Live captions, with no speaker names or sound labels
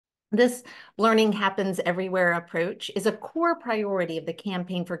This learning happens everywhere approach is a core priority of the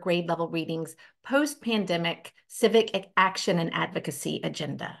Campaign for Grade Level Reading's post-pandemic civic action and advocacy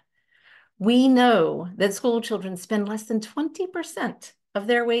agenda. We know that school children spend less than 20% of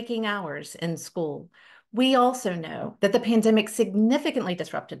their waking hours in school. We also know that the pandemic significantly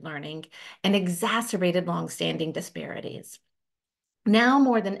disrupted learning and exacerbated longstanding disparities. Now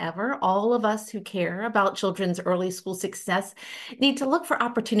more than ever, all of us who care about children's early school success need to look for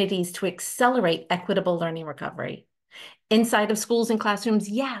opportunities to accelerate equitable learning recovery. Inside of schools and classrooms,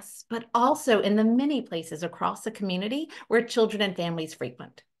 yes, but also in the many places across the community where children and families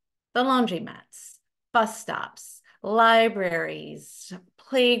frequent. The laundromats, bus stops, libraries,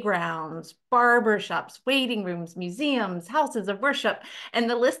 playgrounds, barber shops, waiting rooms, museums, houses of worship, and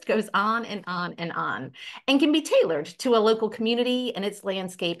the list goes on and on and on, and can be tailored to a local community and its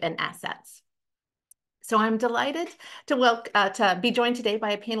landscape and assets. So I'm delighted to be joined today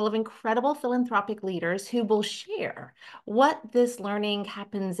by a panel of incredible philanthropic leaders who will share what this learning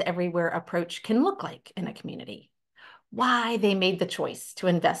happens everywhere approach can look like in a community, why they made the choice to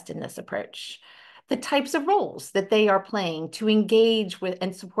invest in this approach, the types of roles that they are playing to engage with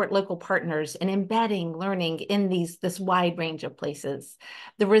and support local partners in embedding learning in this wide range of places,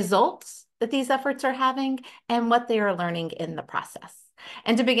 the results that these efforts are having, and what they are learning in the process.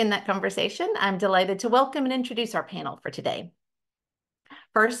 And to begin that conversation, I'm delighted to welcome and introduce our panel for today.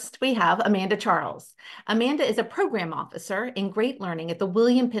 First, we have Amanda Charles. Amanda is a program officer in Great Learning at the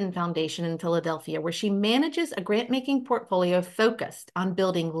William Penn Foundation in Philadelphia, where she manages a grant-making portfolio focused on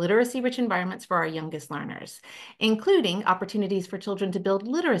building literacy-rich environments for our youngest learners, including opportunities for children to build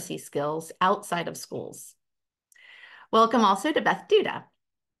literacy skills outside of schools. Welcome also to Beth Duda.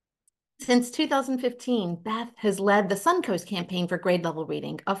 Since 2015, Beth has led the Suncoast Campaign for Grade Level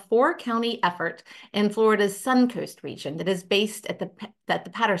Reading, a 4-county effort in Florida's Suncoast region that is based at the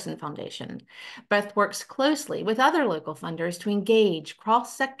Patterson Foundation. Beth works closely with other local funders to engage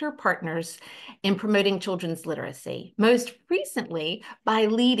cross-sector partners in promoting children's literacy, most recently by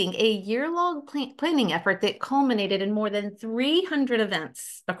leading a year-long planning effort that culminated in more than 300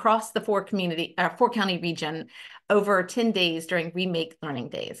 events across the 4-county region over 10 days during Remake Learning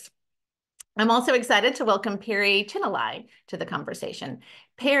Days. I'm also excited to welcome Perry Chinalai to the conversation.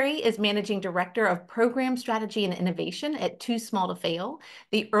 Perry is Managing Director of Program Strategy and Innovation at Too Small to Fail,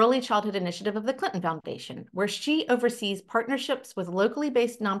 the early childhood initiative of the Clinton Foundation, where she oversees partnerships with locally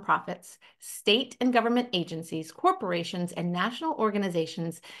based nonprofits, state and government agencies, corporations, and national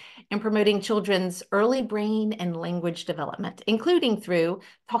organizations in promoting children's early brain and language development, including through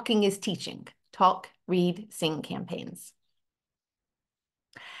Talking is Teaching, Talk, Read, Sing campaigns.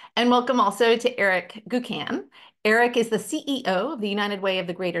 And welcome also to Eric Gucan. Eric is the CEO of the United Way of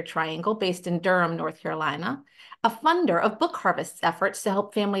the Greater Triangle, based in Durham, North Carolina, a funder of Book Harvest efforts to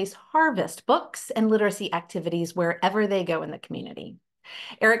help families harvest books and literacy activities wherever they go in the community.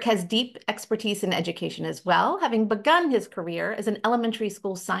 Eric has deep expertise in education as well, having begun his career as an elementary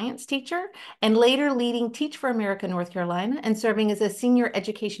school science teacher and later leading Teach for America North Carolina and serving as a senior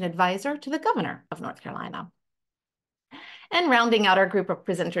education advisor to the governor of North Carolina. And rounding out our group of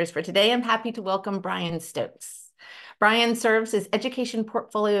presenters for today, I'm happy to welcome Brian Stokes. Brian serves as Education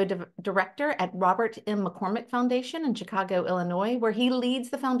Portfolio Director at Robert M. McCormick Foundation in Chicago, Illinois, where he leads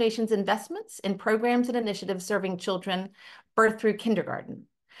the foundation's investments in programs and initiatives serving children birth through kindergarten.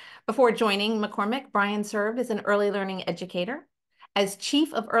 Before joining McCormick, Brian served as an early learning educator, as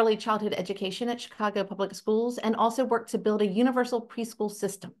Chief of Early Childhood Education at Chicago Public Schools, and also worked to build a universal preschool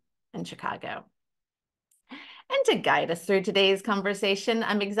system in Chicago. And to guide us through today's conversation,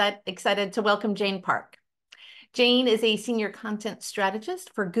 I'm excited to welcome Jane Park. Jane is a senior content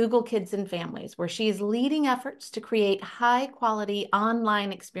strategist for Google Kids and Families, where she is leading efforts to create high-quality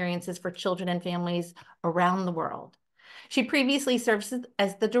online experiences for children and families around the world. She previously served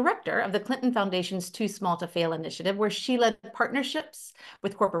as the director of the Clinton Foundation's Too Small to Fail initiative, where she led partnerships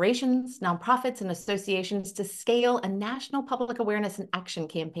with corporations, nonprofits, and associations to scale a national public awareness and action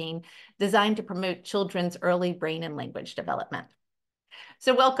campaign designed to promote children's early brain and language development.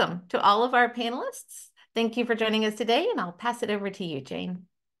 So welcome to all of our panelists. Thank you for joining us today, and I'll pass it over to you, Jane.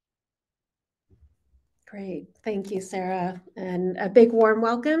 Great. Thank you, Sarah. And a big warm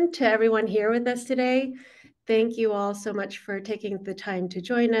welcome to everyone here with us today. Thank you all so much for taking the time to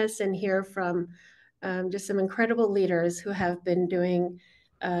join us and hear from just some incredible leaders who have been doing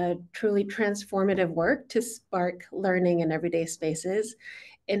truly transformative work to spark learning in everyday spaces.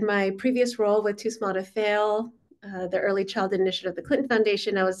 In my previous role with Too Small to Fail, the Early Childhood Initiative of the Clinton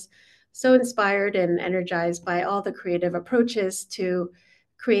Foundation, I was so inspired and energized by all the creative approaches to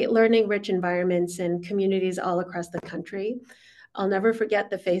create learning-rich environments in communities all across the country. I'll never forget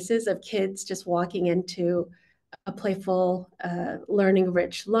the faces of kids just walking into a playful, learning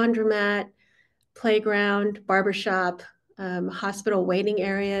rich laundromat, playground, barbershop, hospital waiting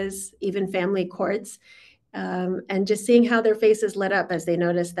areas, even family courts, and just seeing how their faces lit up as they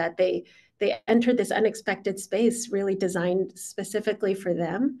noticed that they entered this unexpected space really designed specifically for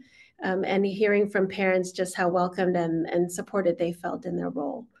them, and hearing from parents just how welcomed and supported they felt in their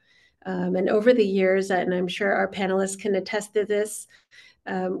role. And over the years, and I'm sure our panelists can attest to this,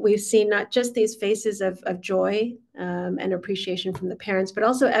 we've seen not just these faces of joy and appreciation from the parents, but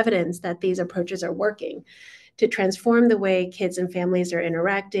also evidence that these approaches are working to transform the way kids and families are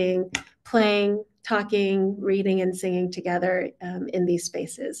interacting, playing, talking, reading, and singing together in these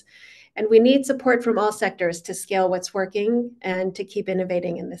spaces. And we need support from all sectors to scale what's working and to keep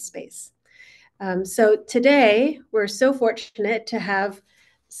innovating in this space. So today, we're so fortunate to have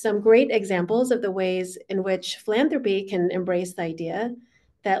some great examples of the ways in which philanthropy can embrace the idea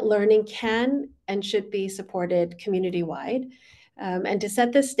that learning can and should be supported community-wide. And to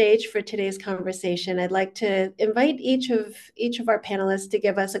set the stage for today's conversation, I'd like to invite each of our panelists to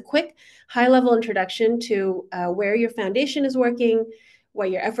give us a quick high-level introduction to where your foundation is working,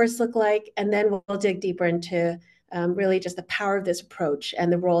 what your efforts look like, and then we'll dig deeper into really just the power of this approach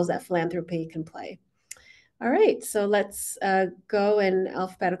and the roles that philanthropy can play. All right, so let's go in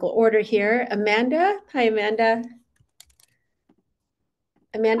alphabetical order here. Amanda, hi Amanda.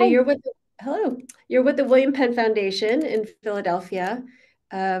 Amanda, Hi. hello, you're with the William Penn Foundation in Philadelphia.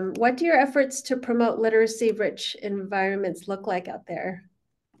 What do your efforts to promote literacy-rich environments look like out there?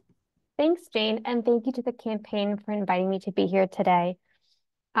 Thanks, Jane, and thank you to the campaign for inviting me to be here today.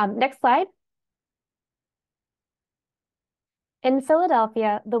 Next slide. In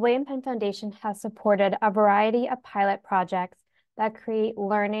Philadelphia, the William Penn Foundation has supported a variety of pilot projects that create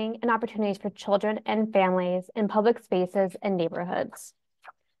learning and opportunities for children and families in public spaces and neighborhoods.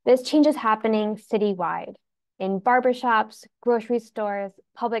 This change is happening citywide in barbershops, grocery stores,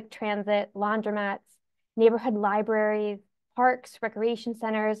 public transit, laundromats, neighborhood libraries, parks, recreation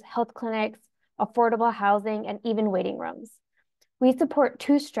centers, health clinics, affordable housing, and even waiting rooms. We support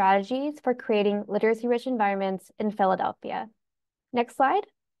two strategies for creating literacy-rich environments in Philadelphia. Next slide.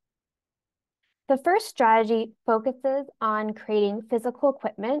 The first strategy focuses on creating physical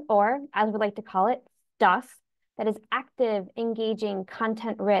equipment, or as we like to call it, stuff, that is active, engaging,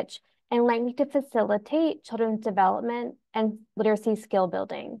 content-rich, and likely to facilitate children's development and literacy skill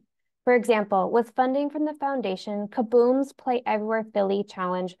building. For example, with funding from the foundation, Kaboom's Play Everywhere Philly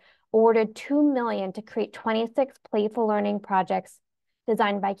Challenge awarded $2 million to create 26 playful learning projects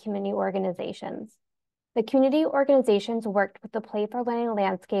designed by community organizations. The community organizations worked with the Play for Learning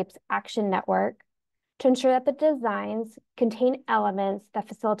Landscapes Action Network to ensure that the designs contain elements that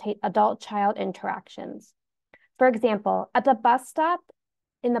facilitate adult-child interactions. For example, at the bus stop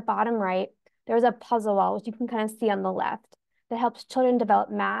in the bottom right, there's a puzzle wall, which you can kind of see on the left, that helps children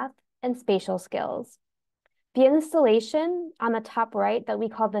develop math and spatial skills. The installation on the top right that we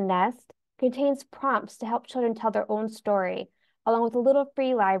call the nest contains prompts to help children tell their own story, along with a little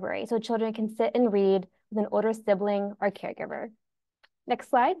free library so children can sit and read with an older sibling or caregiver. Next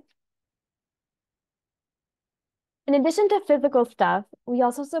slide. In addition to physical stuff, we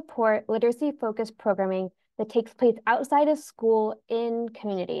also support literacy-focused programming that takes place outside of school in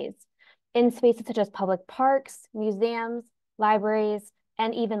communities, in spaces such as public parks, museums, libraries,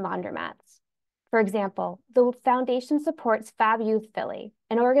 and even laundromats. For example, the foundation supports Fab Youth Philly,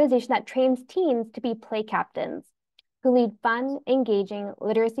 an organization that trains teens to be play captains, who lead fun, engaging,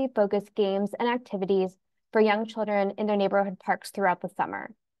 literacy-focused games and activities for young children in their neighborhood parks throughout the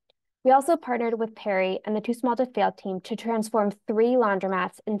summer. We also partnered with Perry and the Too Small to Fail team to transform 3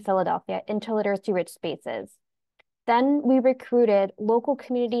 laundromats in Philadelphia into literacy-rich spaces. Then we recruited local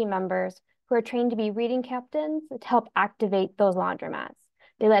community members who are trained to be reading captains to help activate those laundromats.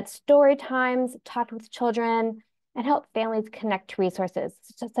 They led story times, talked with children, and helped families connect to resources,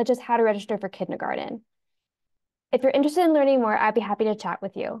 such as how to register for kindergarten. If you're interested in learning more, I'd be happy to chat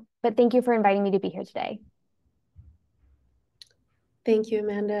with you. But thank you for inviting me to be here today. Thank you,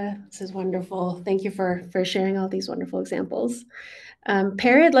 Amanda. This is wonderful. Thank you for sharing all these wonderful examples.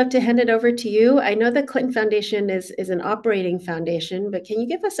 Perry, I'd love to hand it over to you. I know the Clinton Foundation is an operating foundation, but can you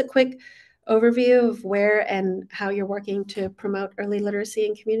give us a quick overview of where and how you're working to promote early literacy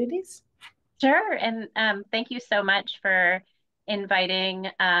in communities? Sure, and thank you so much for inviting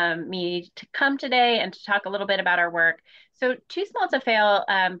me to come today and to talk a little bit about our work. So Too Small to Fail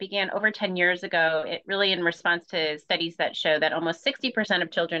began over 10 years ago, really in response to studies that show that almost 60%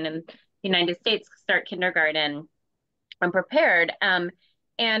 of children in the United States start kindergarten unprepared.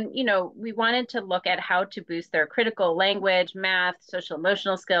 And, we wanted to look at how to boost their critical language, math, social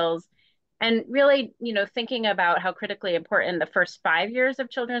emotional skills, and really, thinking about how critically important the first 5 years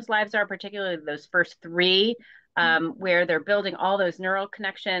of children's lives are, particularly those first three, where they're building all those neural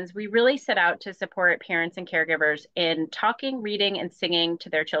connections. We really set out to support parents and caregivers in talking, reading, and singing to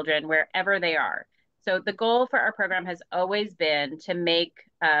their children wherever they are. So the goal for our program has always been to make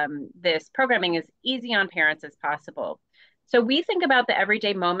this programming as easy on parents as possible. So we think about the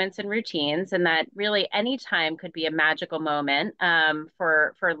everyday moments and routines, and that really any time could be a magical moment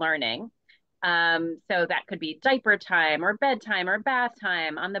for learning. So that could be diaper time or bedtime or bath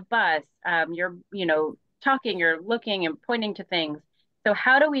time on the bus. You're, talking, you're looking and pointing to things. So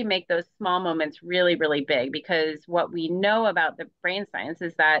how do we make those small moments really, really big? Because what we know about the brain science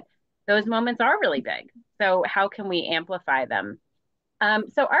is that those moments are really big. So how can we amplify them?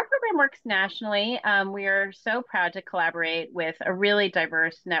 So our program works nationally. We are so proud to collaborate with a really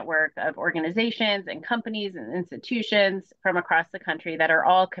diverse network of organizations and companies and institutions from across the country that are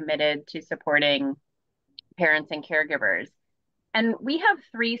all committed to supporting parents and caregivers. And we have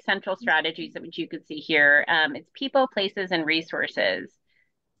three central strategies that you could see here. It's people, places, and resources.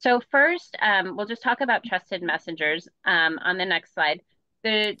 So first, we'll just talk about trusted messengers on the next slide.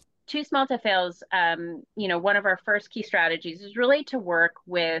 The Too Small to Fail's, one of our first key strategies is really to work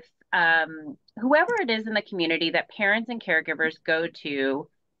with whoever it is in the community that parents and caregivers go to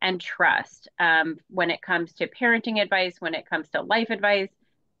and trust when it comes to parenting advice, when it comes to life advice,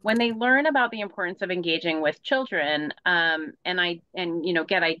 when they learn about the importance of engaging with children and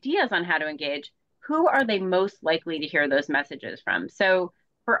get ideas on how to engage. Who are they most likely to hear those messages from? So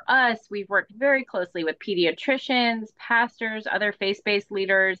for us, we've worked very closely with pediatricians, pastors, other faith-based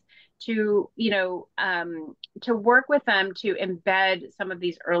leaders to, to work with them to embed some of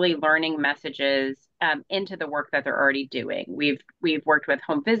these early learning messages into the work that they're already doing. We've worked with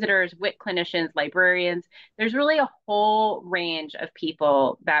home visitors, WIC clinicians, librarians. There's really a whole range of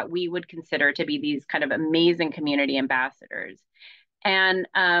people that we would consider to be these kind of amazing community ambassadors. And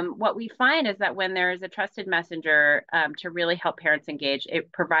what we find is that when there is a trusted messenger to really help parents engage,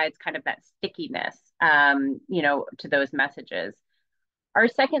 it provides kind of that stickiness, to those messages. Our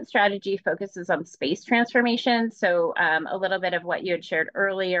second strategy focuses on space transformation. So a little bit of what you had shared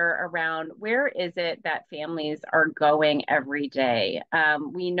earlier around where is it that families are going every day?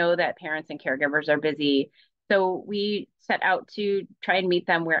 We know that parents and caregivers are busy. So we set out to try and meet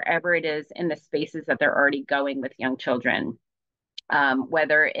them wherever it is in the spaces that they're already going with young children.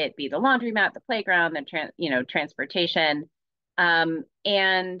 Whether it be the laundromat, the playground, the transportation. So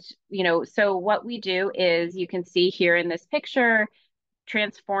what we do is you can see here in this picture,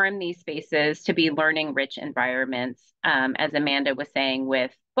 transform these spaces to be learning rich environments, as Amanda was saying,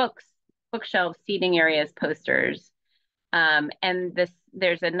 with books, bookshelves, seating areas, posters.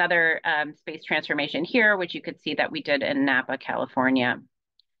 There's another space transformation here, which you could see that we did in Napa, California.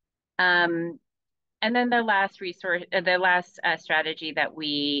 And then the last strategy that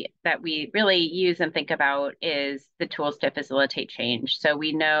we really use and think about is the tools to facilitate change. So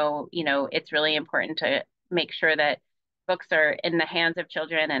we know, it's really important to make sure that books are in the hands of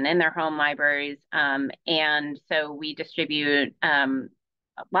children and in their home libraries. And so we distribute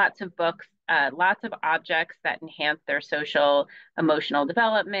lots of books, lots of objects that enhance their social emotional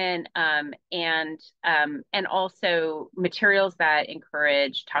development, and also materials that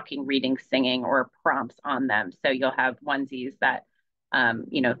encourage talking, reading, singing, or prompts on them. So you'll have onesies that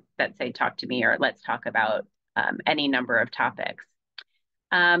that say talk to me or let's talk about any number of topics.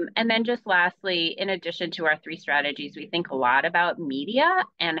 And then just lastly, in addition to our three strategies, we think a lot about media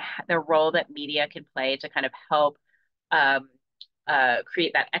and the role that media can play to kind of help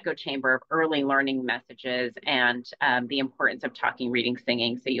create that echo chamber of early learning messages and the importance of talking, reading,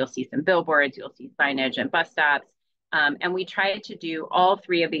 singing. So you'll see some billboards, you'll see signage and bus stops. And we try to do all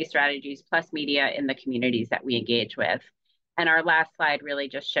three of these strategies plus media in the communities that we engage with. And our last slide really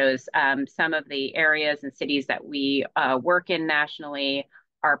just shows some of the areas and cities that we work in nationally.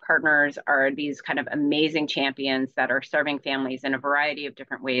 Our partners are these kind of amazing champions that are serving families in a variety of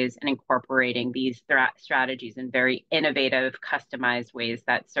different ways and incorporating these strategies in very innovative, customized ways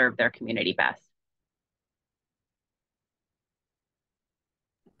that serve their community best.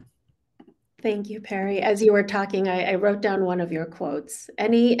 Thank you, Perry. As you were talking, I wrote down one of your quotes.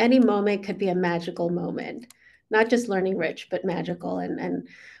 Any moment could be a magical moment, not just learning rich, but magical. And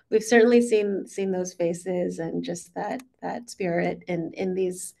we've certainly seen those faces and just that spirit in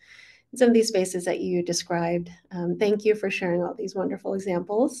some of these spaces that you described. Thank you for sharing all these wonderful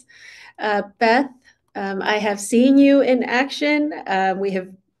examples. Beth, I have seen you in action. We have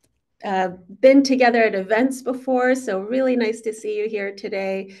been together at events before, so really nice to see you here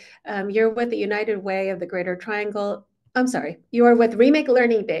today. You're with the United Way of the Greater Triangle. I'm sorry, you are with Remake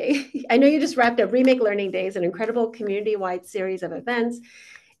Learning Day. I know you just wrapped up Remake Learning Days, an incredible community-wide series of events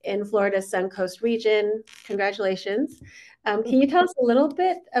in Florida's Suncoast region. Congratulations. Can you tell us a little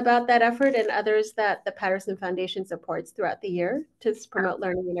bit about that effort and others that the Patterson Foundation supports throughout the year to promote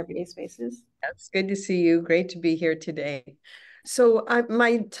learning in everyday spaces? It's good to see you. Great to be here today. So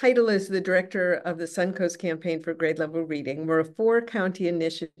my title is the director of the Suncoast Campaign for Grade Level Reading. We're a 4-county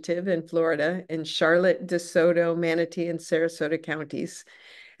initiative in Florida in Charlotte, DeSoto, Manatee, and Sarasota counties.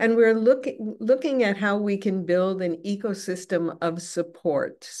 And we're looking at how we can build an ecosystem of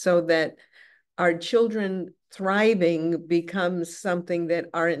support so that our children thriving becomes something that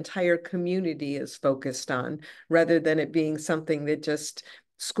our entire community is focused on, rather than it being something that just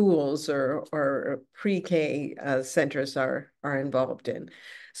schools or pre-K centers are involved in.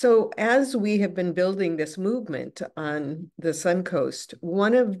 So as we have been building this movement on the Suncoast,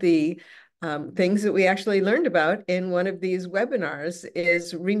 one of the things that we actually learned about in one of these webinars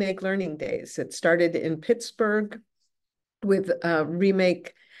is Remake Learning Days. It started in Pittsburgh with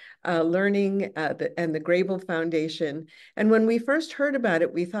Remake Learning and the Grable Foundation. And when we first heard about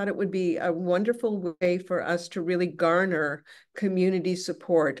it, we thought it would be a wonderful way for us to really garner community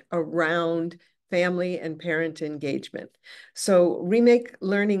support around family and parent engagement. So Remake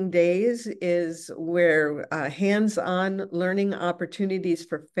Learning Days is where hands-on learning opportunities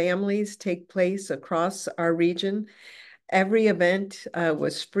for families take place across our region. Every event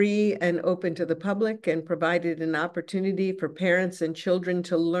was free and open to the public and provided an opportunity for parents and children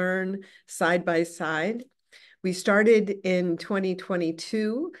to learn side by side. We started in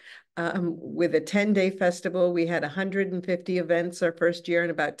 2022 with a 10-day festival. We had 150 events our first year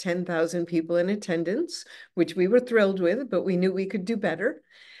and about 10,000 people in attendance, which we were thrilled with, but we knew we could do better.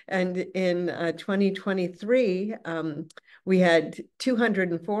 And in 2023, we had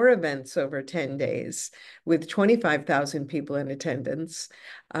 204 events over 10 days with 25,000 people in attendance.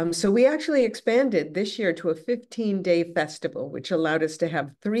 So we actually expanded this year to a 15-day festival, which allowed us to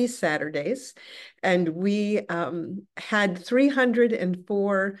have 3 Saturdays. And we had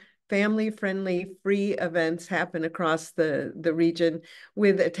 304 family-friendly free events happen across the region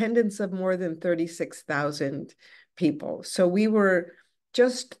with attendance of more than 36,000 people. So we were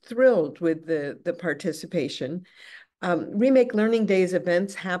just thrilled with the participation. Remake Learning Days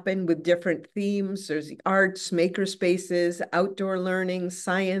events happen with different themes. There's the arts, maker spaces, outdoor learning,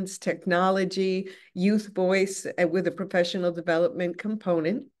 science, technology, youth voice with a professional development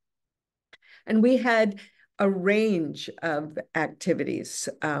component. And we had a range of activities.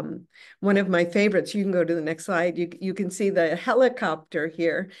 One of my favorites, you can go to the next slide, you can see the helicopter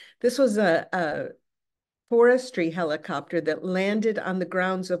here. This was a forestry helicopter that landed on the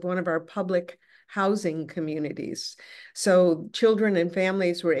grounds of one of our public housing communities. So children and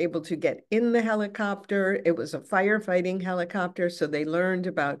families were able to get in the helicopter. It was a firefighting helicopter, so they learned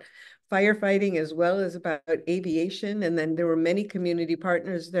about firefighting as well as about aviation. And then there were many community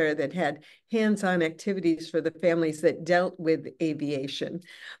partners there that had hands-on activities for the families that dealt with aviation.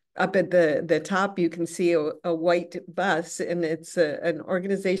 Up at the top, you can see a white bus, and it's an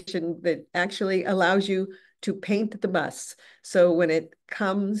organization that actually allows you to paint the bus. So when it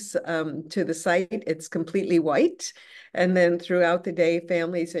comes to the site, it's completely white. And then throughout the day,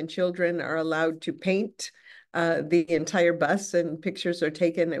 families and children are allowed to paint the entire bus, and pictures are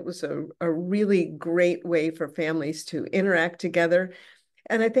taken. It was a really great way for families to interact together.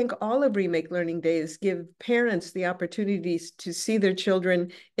 And I think all of Remake Learning Days give parents the opportunities to see their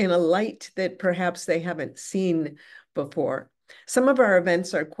children in a light that perhaps they haven't seen before. Some of our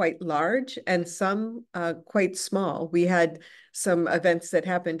events are quite large and some quite small. We had some events that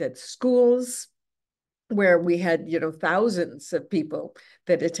happened at schools where we had, thousands of people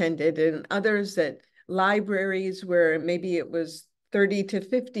that attended, and others at libraries where maybe it was 30 to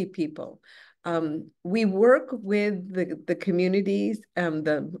 50 people. We work with the communities,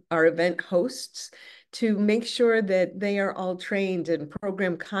 our event hosts, to make sure that they are all trained in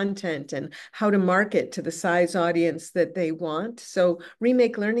program content and how to market to the size audience that they want. So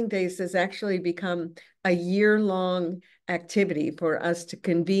Remake Learning Days has actually become a year-long activity for us to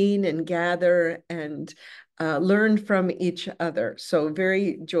convene and gather and learn from each other. So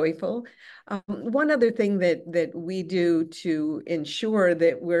very joyful. One other thing that we do to ensure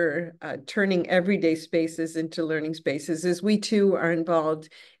that we're turning everyday spaces into learning spaces is we too are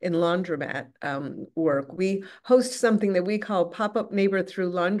involved in laundromat work. We host something that we call Pop-Up Neighbor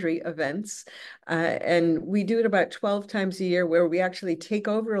Through Laundry events. And we do it about 12 times a year where we actually take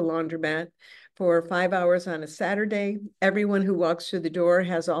over a laundromat, for 5 hours on a Saturday. Everyone who walks through the door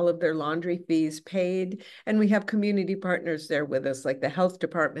has all of their laundry fees paid. And we have community partners there with us, like the health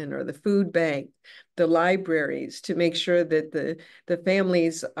department or the food bank, the libraries, to make sure that the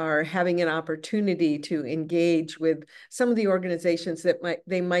families are having an opportunity to engage with some of the organizations that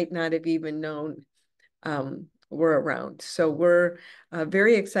they might not have even known were around. So we're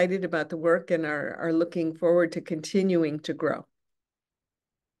very excited about the work and are looking forward to continuing to grow.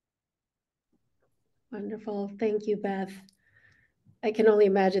 Wonderful. Thank you, Beth. I can only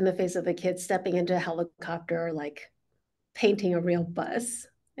imagine the face of the kids stepping into a helicopter, like painting a real bus.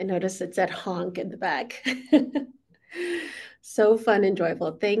 I notice it said honk in the back. So fun and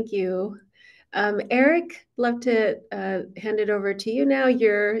joyful. Thank you. Eric, love to hand it over to you now.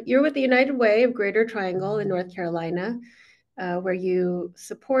 You're with the United Way of Greater Triangle in North Carolina, where you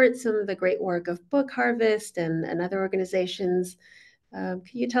support some of the great work of Book Harvest and other organizations. Can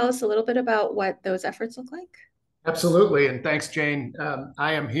you tell us a little bit about what those efforts look like? Absolutely, and thanks, Jane.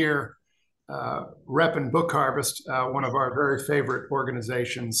 I am here repping Book Harvest, one of our very favorite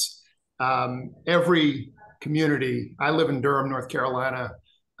organizations. Every community, I live in Durham, North Carolina.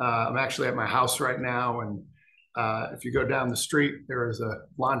 I'm actually at my house right now, and if you go down the street, there is a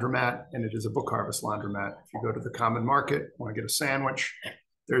laundromat, and it is a Book Harvest laundromat. If you go to the Common Market, want to get a sandwich,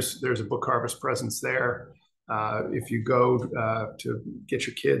 there's a Book Harvest presence there. If you go to get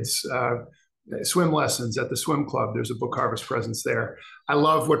your kids swim lessons at the swim club, there's a Book Harvest presence there. I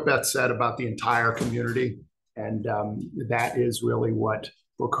love what Beth said about the entire community, and that is really what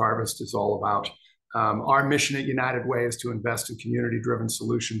Book Harvest is all about. Our mission at United Way is to invest in community-driven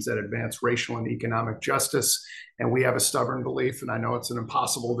solutions that advance racial and economic justice. And we have a stubborn belief, and I know it's an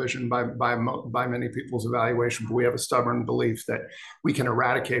impossible vision by many people's evaluation, but we have a stubborn belief that we can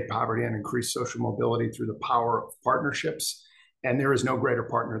eradicate poverty and increase social mobility through the power of partnerships. And there is no greater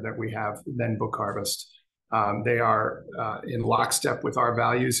partner that we have than Book Harvest. They are in lockstep with our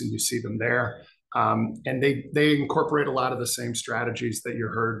values, and you see them there. And they incorporate a lot of the same strategies that you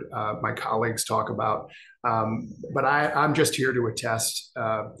heard my colleagues talk about. But I'm just here to attest.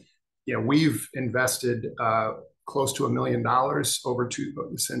 We've invested close to $1 million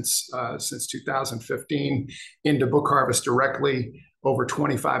since 2015 into Book Harvest directly, over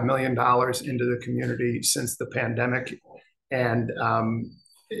 $25 million into the community since the pandemic. And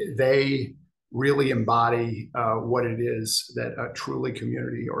they really embody what it is that a truly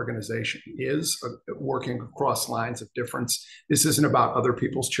community organization is, working across lines of difference. This isn't about other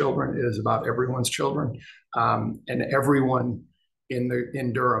people's children. It is about everyone's children. And everyone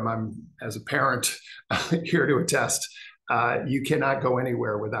in Durham, I'm, as a parent, here to attest, you cannot go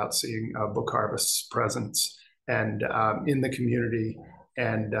anywhere without seeing Book Harvest's presence and in the community.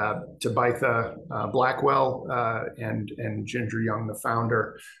 And Tabitha Blackwell and Ginger Young, the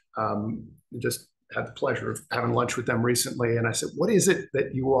founder, just had the pleasure of having lunch with them recently. And I said, what is it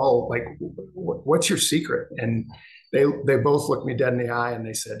that you all like? What's your secret? And they both looked me dead in the eye and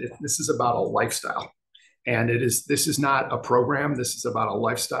they said, this is about a lifestyle. And this is not a program. This is about a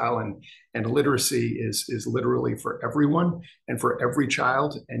lifestyle, and literacy is literally for everyone and for every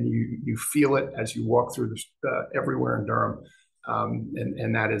child. And you feel it as you walk through everywhere in Durham.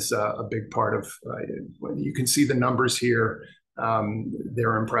 And that is a big part of, you can see the numbers here.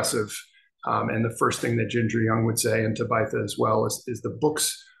 They're impressive. And the first thing that Ginger Young would say, and Tabitha as well, is the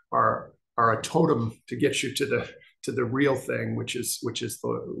books are a totem to get you to the real thing, which is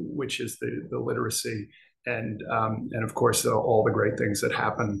the literacy, and of course all the great things that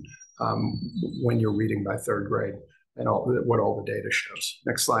happen when you're reading by third grade, and what all the data shows.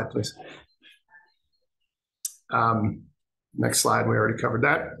 Next slide, please. Next slide. We already covered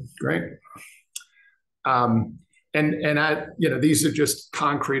that. Great. And I, these are just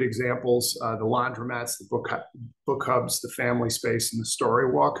concrete examples. The laundromats, the book hubs, the family space, and the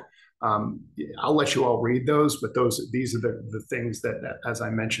story walk. I'll let you all read those, but these are the things that, as I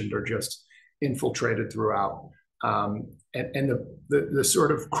mentioned, are just infiltrated throughout. And the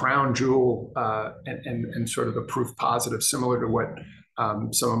sort of crown jewel and sort of the proof positive, similar to what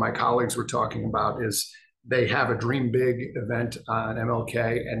some of my colleagues were talking about, is they have a Dream Big event on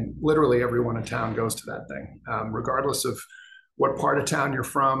MLK, and literally everyone in town goes to that thing, regardless of what part of town you're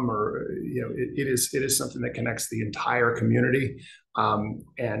from, or it is something that connects the entire community.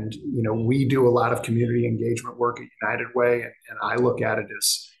 And we do a lot of community engagement work at United Way, and I look at it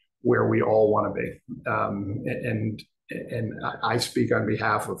as where we all want to be. And I speak on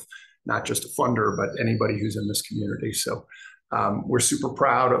behalf of not just a funder, but anybody who's in this community. So we're super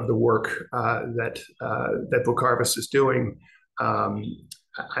proud of the work that Book Harvest is doing.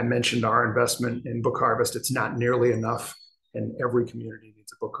 I mentioned our investment in Book Harvest. It's not nearly enough, and every community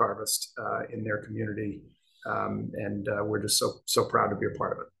needs a Book Harvest in their community. And we're just so proud to be a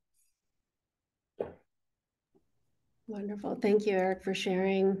part of it. Wonderful. Thank you, Eric, for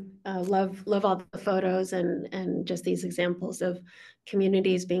sharing. Love all the photos and just these examples of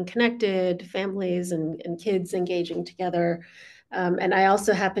communities being connected, families and kids engaging together. And I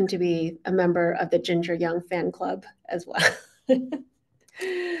also happen to be a member of the Ginger Young fan club as well.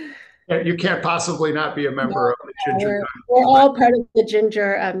 You can't possibly not be a member of the Ginger Young. We're all part of the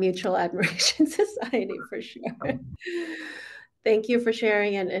Ginger Mutual Admiration Society for sure. Thank you for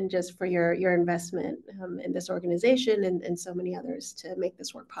sharing and just for your investment in this organization and so many others to make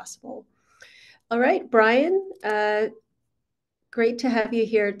this work possible. All right, Brian, great to have you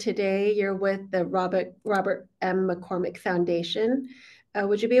here today. You're with the Robert M. McCormick Foundation.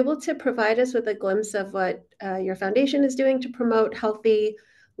 Would you be able to provide us with a glimpse of what your foundation is doing to promote healthy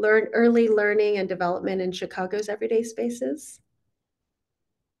early learning and development in Chicago's everyday spaces?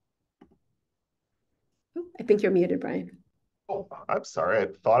 I think you're muted, Brian. Oh, I'm sorry. I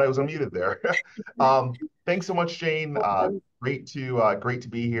thought I was unmuted there. Thanks so much, Jane. Great to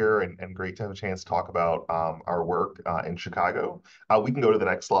be here and great to have a chance to talk about our work in Chicago. We can go to the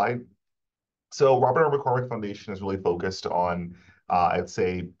next slide. So Robert R. McCormick Foundation is really focused on, I'd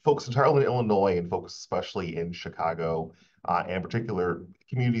say, focused entirely in Illinois and focused especially in Chicago, and in particular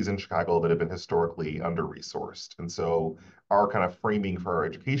communities in Chicago that have been historically under-resourced. And so our kind of framing for our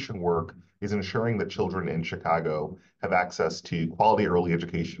education work is ensuring that children in Chicago have access to quality early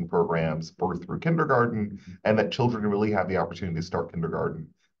education programs, birth through kindergarten, and that children really have the opportunity to start kindergarten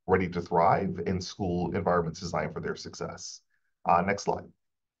ready to thrive in school environments designed for their success. Next slide.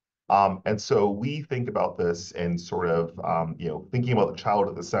 And so we think about this in sort of, thinking about the child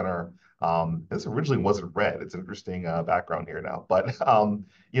at the center. This originally wasn't read. It's an interesting background here now. But,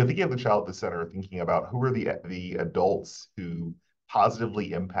 thinking of the child at the center, thinking about who are the adults who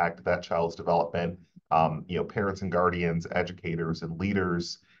positively impact that child's development, parents and guardians, educators and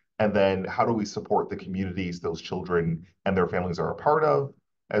leaders. And then how do we support the communities those children and their families are a part of,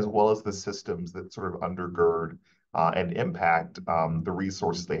 as well as the systems that sort of undergird and impact the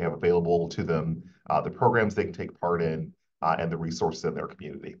resources they have available to them, the programs they can take part in, and the resources in their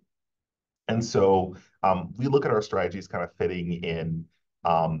community. And so we look at our strategies kind of fitting in,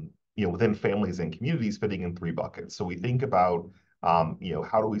 within families and communities fitting in three buckets. So we think about,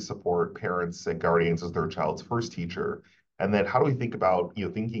 how do we support parents and guardians as their child's first teacher? And then how do we think about,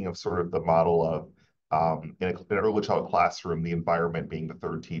 thinking of sort of the model of in an early child classroom, the environment being the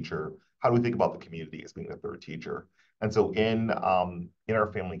third teacher. How do we think about the community as being the third teacher? And so in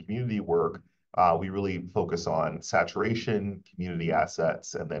our family community work, we really focus on saturation, community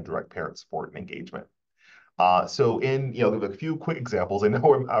assets, and then direct parent support and engagement. So in, a few quick examples, I know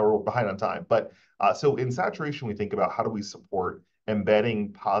we're behind on time, but so in saturation, we think about how do we support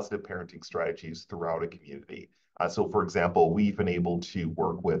embedding positive parenting strategies throughout a community. So for example, we've been able to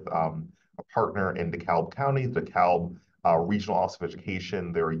work with a partner in DeKalb County, the DeKalb Regional Office of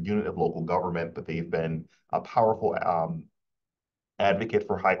Education. They're a unit of local government, but they've been a powerful advocate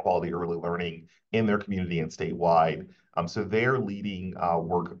for high quality early learning in their community and statewide. So they're leading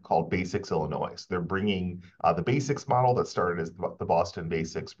work called Basics Illinois. So they're bringing the basics model that started as the Boston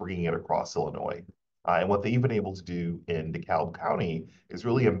Basics, bringing it across Illinois. And what they've been able to do in DeKalb County is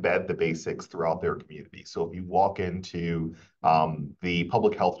really embed the basics throughout their community. So if you walk into the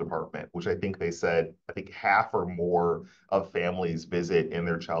public health department, which I think they said, half or more of families visit in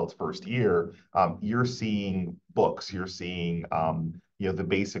their child's first year, you're seeing books, you're seeing the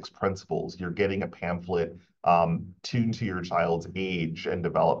basics principles, you're getting a pamphlet tuned to your child's age and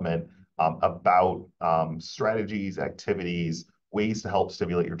development about strategies, activities, ways to help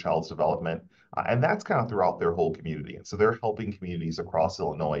stimulate your child's development. And that's kind of throughout their whole community. And so they're helping communities across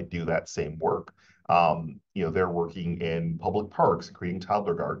Illinois do that same work. They're working in public parks and creating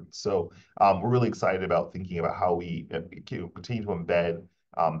toddler gardens. So we're really excited about thinking about how we continue to embed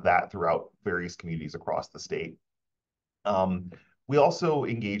that throughout various communities across the state. We also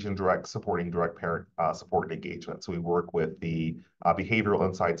engage in supporting direct parent support and engagement. So we work with the Behavioral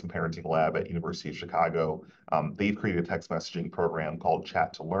Insights and Parenting Lab at University of Chicago. They've created a text messaging program called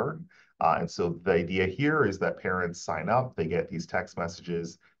Chat to Learn. And so the idea here is that parents sign up, they get these text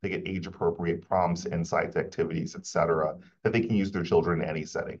messages, they get age-appropriate prompts, insights, activities, et cetera, that they can use their children in any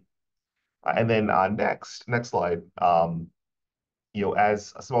setting. And then next slide.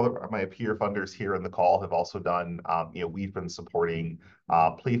 As some of my peer funders here in the call have also done, we've been supporting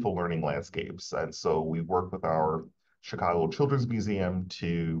playful learning landscapes. And so we work with our Chicago Children's Museum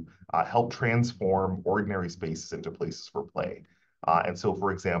to help transform ordinary spaces into places for play. And so,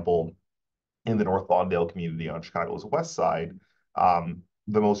 for example, in the North Lawndale community on Chicago's west side,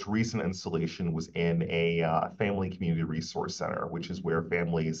 The most recent installation was in a family community resource center, which is where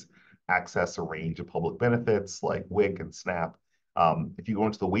families access a range of public benefits like WIC and SNAP. If you go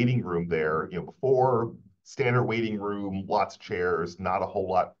into the waiting room there, before standard waiting room, lots of chairs, not a whole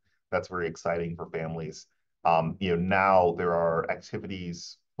lot that's very exciting for families. Now there are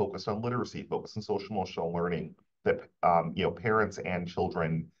activities focused on literacy, focused on social emotional learning that parents and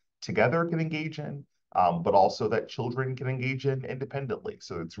children together can engage in, but also that children can engage in independently.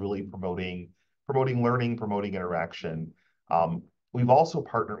 So it's really promoting learning, promoting interaction. We've also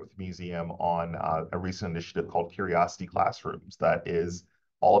partnered with the museum on a recent initiative called Curiosity Classrooms that is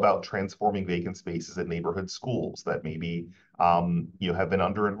all about transforming vacant spaces in neighborhood schools that maybe have been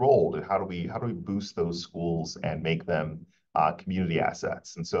under-enrolled, and how do we boost those schools and make them community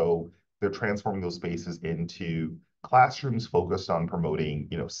assets. And so they're transforming those spaces into classrooms focused on promoting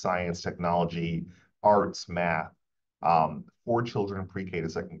science, technology, arts, math, for children in pre-K to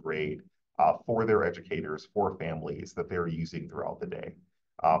second grade, for their educators, for families that they're using throughout the day.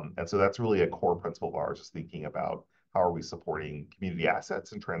 And so that's really a core principle of ours, is thinking about how are we supporting community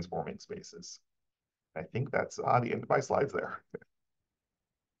assets and transforming spaces. I think that's the end of my slides there.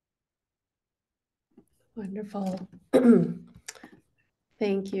 Wonderful.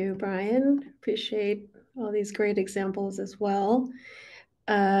 Thank you, Brian. Appreciate all these great examples as well.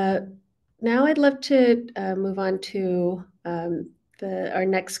 Now I'd love to move on to our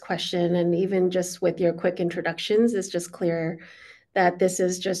next question, and even just with your quick introductions, it's just clear that this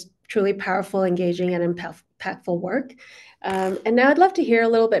is just truly powerful, engaging, and impactful work. And now I'd love to hear a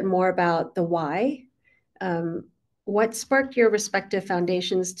little bit more about the why. What sparked your respective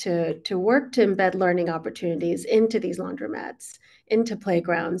foundations to work to embed learning opportunities into these laundromats, into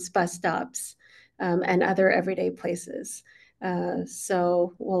playgrounds, bus stops, and other everyday places?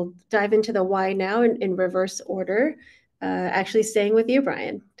 So we'll dive into the why now in reverse order. Actually staying with you,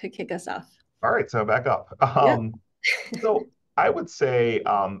 Brian, to kick us off. All right, so back up. So I would say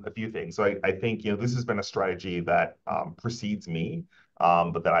a few things. So I think this has been a strategy that precedes me,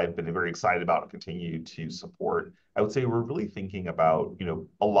 but that I've been very excited about and continue to support. I would say we're really thinking about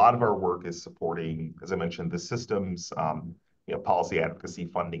a lot of our work is supporting, as I mentioned, the systems, policy advocacy,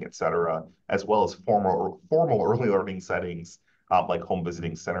 funding, et cetera, as well as formal early learning settings like home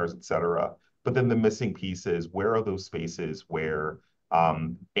visiting centers, et cetera. But then the missing piece is, where are those spaces where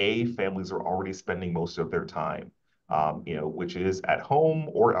families are already spending most of their time, which is at home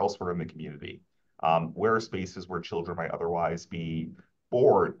or elsewhere in the community. Where are spaces where children might otherwise be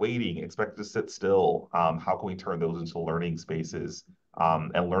bored, waiting, expected to sit still? How can we turn those into learning spaces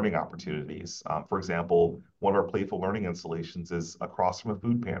and learning opportunities? For example, one of our playful learning installations is across from a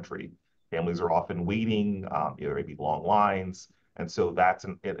food pantry. Families are often waiting, there may be long lines, and so that's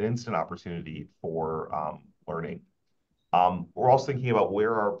an instant opportunity for learning. We're also thinking about,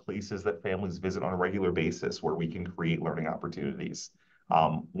 where are places that families visit on a regular basis where we can create learning opportunities.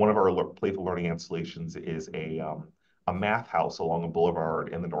 One of our playful learning installations is a math house along a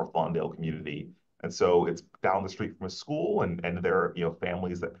boulevard in the North Lawndale community. And so it's down the street from a school, and there are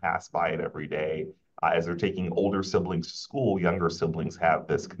families that pass by it every day. As they're taking older siblings to school, younger siblings have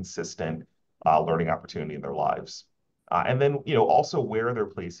this consistent learning opportunity in their lives. And then also, where are there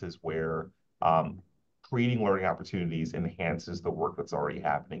places where creating learning opportunities enhances the work that's already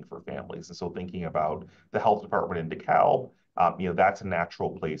happening for families. And so thinking about the health department in DeKalb, that's a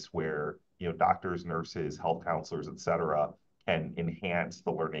natural place where doctors, nurses, health counselors, et cetera, can enhance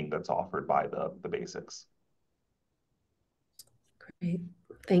the learning that's offered by the basics. Great.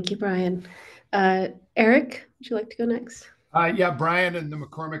 Thank you, Brian. Eric, would you like to go next? Yeah, Brian and the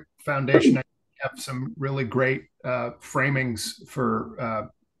McCormick Foundation have some really great framings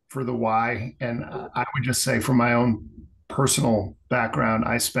for the why. And I would just say, from my own personal background,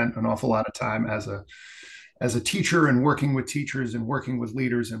 I spent an awful lot of time as a teacher, and working with teachers and working with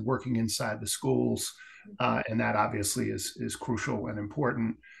leaders and working inside the schools. And that obviously is crucial and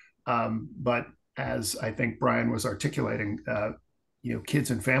important. But as I think Brian was articulating,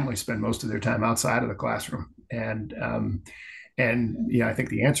 kids and families spend most of their time outside of the classroom. And I think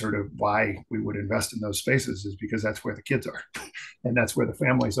the answer to why we would invest in those spaces is because that's where the kids are, and that's where the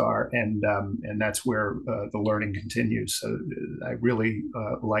families are, and that's where the learning continues. So I really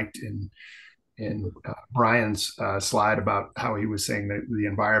liked in Brian's slide about how he was saying that the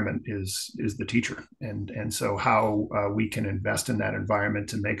environment is the teacher, and so how we can invest in that environment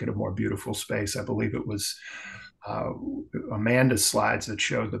to make it a more beautiful space. I believe it was Amanda's slides that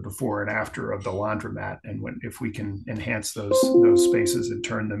showed the before and after of the laundromat, and if we can enhance those spaces and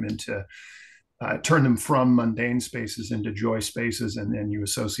turn them from mundane spaces into joy spaces, and then you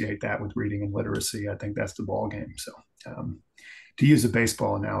associate that with reading and literacy, I think that's the ball game. So to use a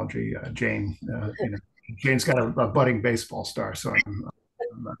baseball analogy, Jane, Jane's got a budding baseball star. So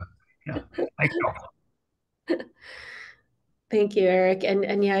yeah, thank you. Thank you, Eric.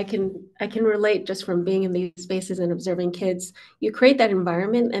 And yeah, I can relate just from being in these spaces and observing kids. You create that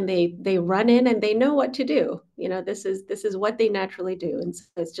environment and they run in and they know what to do. This is what they naturally do. And so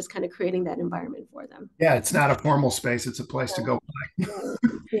it's just kind of creating that environment for them. Yeah, it's not a formal space, it's a place to go play.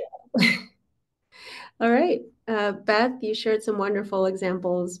 Yeah. All right. Beth, you shared some wonderful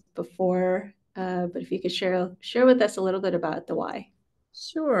examples before, but if you could share with us a little bit about the why.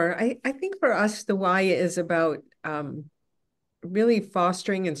 Sure. I think for us, the why is about really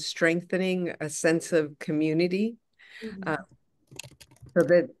fostering and strengthening a sense of community, so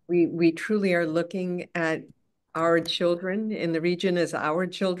that we truly are looking at our children in the region as our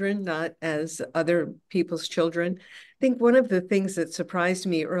children, not as other people's children. I think one of the things that surprised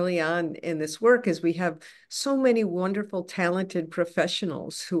me early on in this work is we have so many wonderful, talented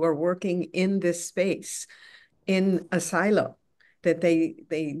professionals who are working in this space in a silo, that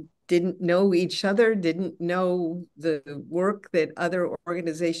they didn't know each other, didn't know the work that other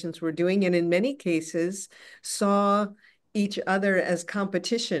organizations were doing, and in many cases saw each other as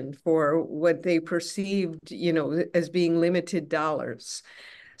competition for what they perceived, as being limited dollars.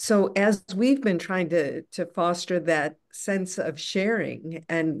 So as we've been trying to foster that sense of sharing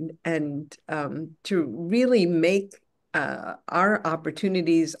and to really make our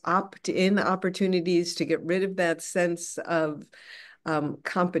opportunities opt-in opportunities, to get rid of that sense of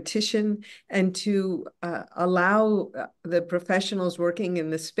competition, and to allow the professionals working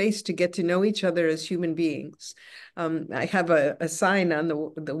in the space to get to know each other as human beings. I have a sign on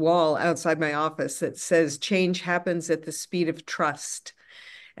the wall outside my office that says, "Change happens at the speed of trust."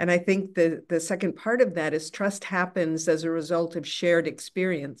 And I think the second part of that is trust happens as a result of shared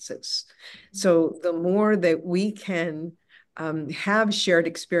experiences. So the more that we can have shared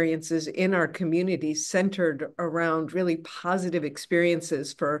experiences in our communities centered around really positive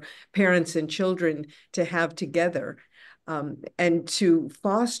experiences for parents and children to have together, and to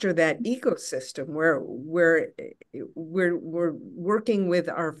foster that ecosystem where we're working with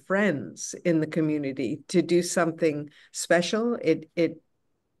our friends in the community to do something special, it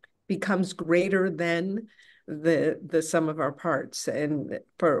becomes greater than the sum of our parts. And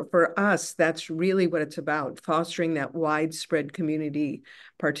for us, that's really what it's about, fostering that widespread community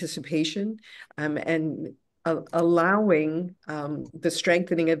participation, and allowing the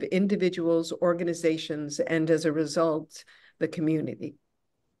strengthening of individuals, organizations, and as a result, the community.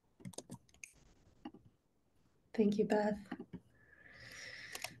 Thank you, Beth.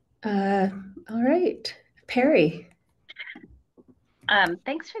 All right, Perry.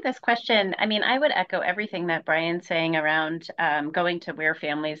 Thanks for this question. I mean, I would echo everything that Brian's saying around going to where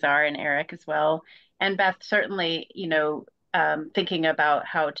families are, and Eric as well. And Beth, certainly, thinking about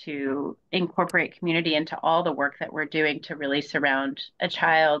how to incorporate community into all the work that we're doing to really surround a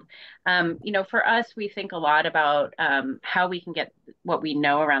child. For us, we think a lot about how we can get what we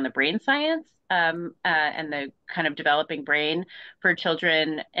know around the brain science and the kind of developing brain for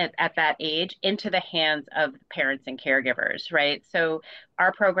children at that age into the hands of parents and caregivers, right? So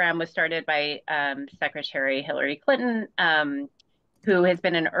our program was started by Secretary Hillary Clinton, who has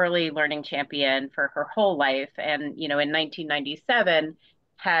been an early learning champion for her whole life. And, in 1997,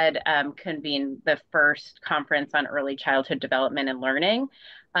 had convened the first conference on early childhood development and learning.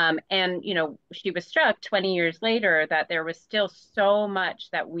 And, she was struck 20 years later that there was still so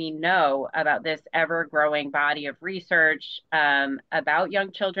much that we know about this ever growing body of research about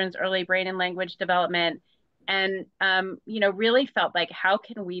young children's early brain and language development. And, really felt like, how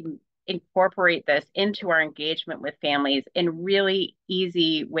can we incorporate this into our engagement with families in really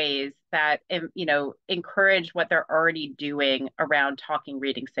easy ways that encourage what they're already doing around talking,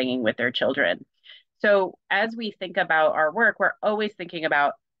 reading, singing with their children. So as we think about our work, we're always thinking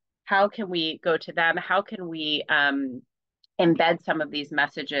about how can we go to them, how can we embed some of these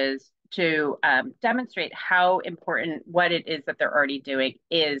messages to demonstrate how important what it is that they're already doing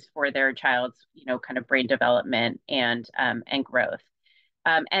is for their child's kind of brain development and growth.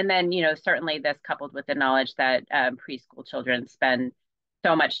 And then, certainly this coupled with the knowledge that preschool children spend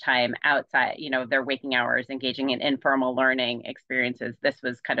so much time outside, their waking hours, engaging in informal learning experiences. This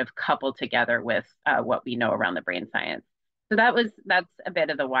was kind of coupled together with what we know around the brain science. So that's a bit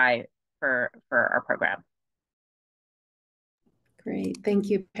of the why for our program. Great, thank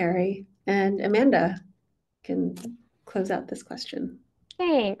you, Perry. And Amanda can close out this question.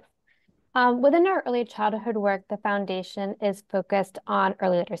 Thanks. Within our early childhood work, the foundation is focused on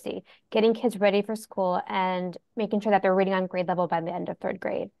early literacy, getting kids ready for school and making sure that they're reading on grade level by the end of third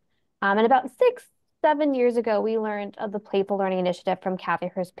grade. And about 7 years ago, we learned of the Playful Learning Initiative from Kathy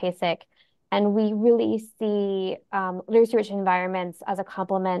Hurst-Pasek, and we really see literacy-rich environments as a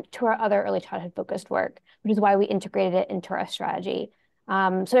complement to our other early childhood-focused work, which is why we integrated it into our strategy.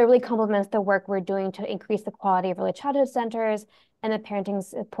 So it really complements the work we're doing to increase the quality of early childhood centers and the parenting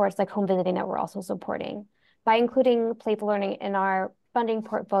supports like home visiting that we're also supporting. By including playful learning in our funding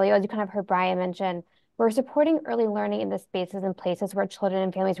portfolio, as you kind of heard Brian mention, we're supporting early learning in the spaces and places where children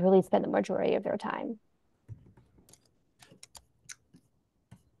and families really spend the majority of their time.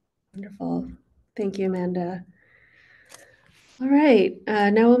 Wonderful. Thank you, Amanda. All right,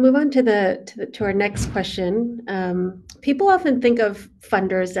 now we'll move on to our next question. People often think of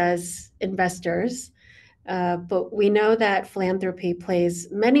funders as investors, but we know that philanthropy plays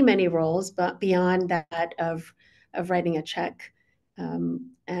many, many roles, but beyond that of writing a check.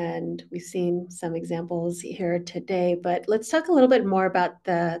 And we've seen some examples here today, but let's talk a little bit more about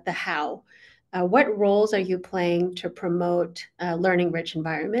the how. What roles are you playing to promote learning-rich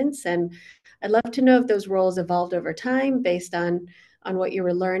environments? And I'd love to know if those roles evolved over time based on what you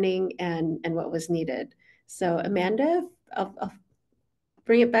were learning and what was needed. So Amanda, I'll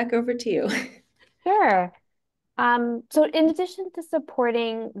bring it back over to you. Sure. So in addition to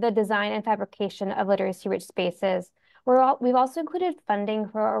supporting the design and fabrication of literacy-rich spaces, we've also included funding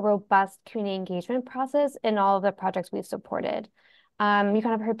for a robust community engagement process in all of the projects we've supported. You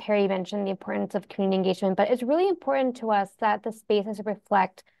kind of heard Perry mention the importance of community engagement, but it's really important to us that the spaces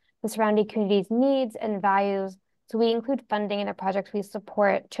reflect the surrounding community's needs and values. So we include funding in the projects we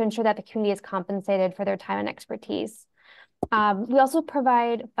support to ensure that the community is compensated for their time and expertise. We also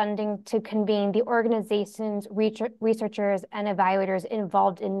provide funding to convene the organizations, researchers, and evaluators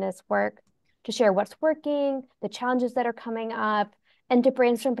involved in this work to share what's working, the challenges that are coming up, and to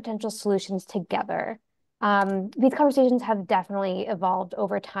brainstorm potential solutions together. These conversations have definitely evolved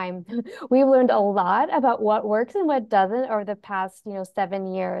over time. We've learned a lot about what works and what doesn't over the past, 7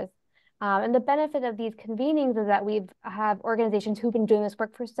 years. And the benefit of these convenings is that we have organizations who've been doing this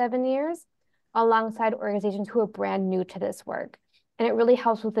work for 7 years alongside organizations who are brand new to this work. And it really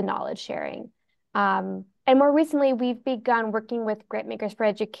helps with the knowledge sharing. And more recently, we've begun working with Grantmakers for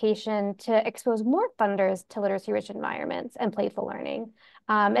Education to expose more funders to literacy-rich environments and playful learning.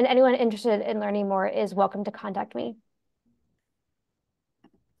 And anyone interested in learning more is welcome to contact me.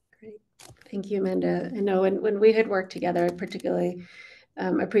 Great. Thank you, Amanda. I know when we had worked together, I particularly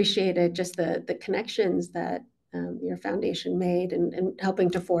appreciated just the connections that your foundation made and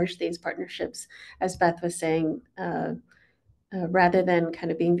helping to forge these partnerships, as Beth was saying, rather than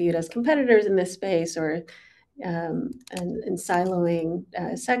kind of being viewed as competitors in this space or and siloing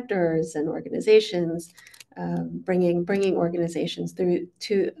sectors and organizations, bringing organizations through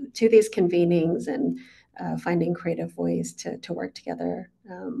to these convenings and finding creative ways to work together.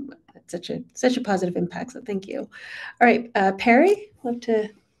 Such a positive impact. So thank you. All right, Perry, I'd love to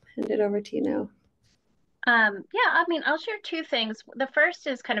hand it over to you now. Yeah, I'll share two things. The first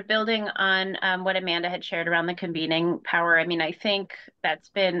is kind of building on what Amanda had shared around the convening power. I think that's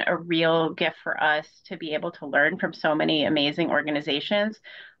been a real gift for us to be able to learn from so many amazing organizations.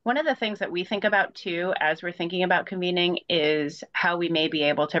 One of the things that we think about too, as we're thinking about convening, is how we may be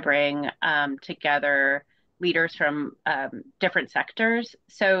able to bring together leaders from different sectors.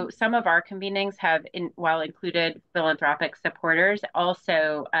 So some of our convenings have, while included philanthropic supporters,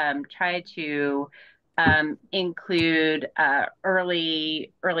 also tried to include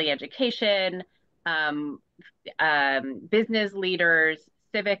early education, business leaders,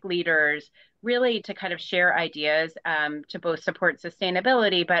 civic leaders, really to kind of share ideas to both support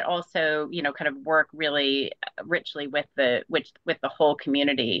sustainability, but also, kind of work really richly with the whole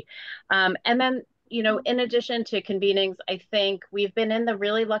community. And then, in addition to convenings, I think we've been in the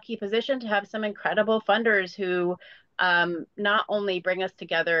really lucky position to have some incredible funders who not only bring us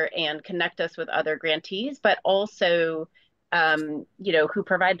together and connect us with other grantees, but also, who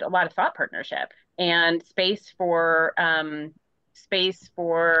provide a lot of thought partnership and space for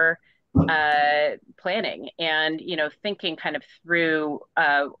planning and thinking kind of through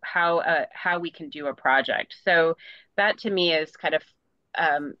how we can do a project. So that to me is kind of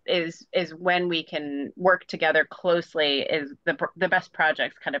is when we can work together closely, is the best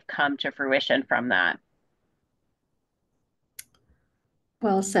projects kind of come to fruition from that.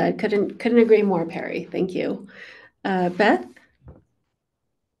 Well said. Couldn't agree more, Perry. Thank you. Beth?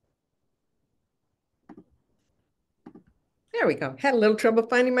 There we go. Had a little trouble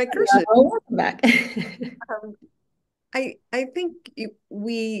finding my cursor. Oh, welcome back. I think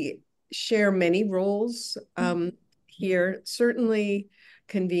we share many roles here. Certainly,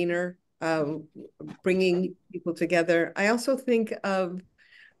 convener, bringing people together. I also think of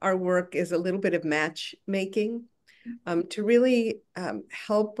our work is a little bit of matchmaking. To really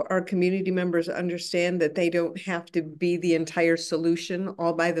help our community members understand that they don't have to be the entire solution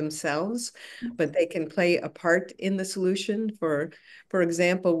all by themselves, but they can play a part in the solution. For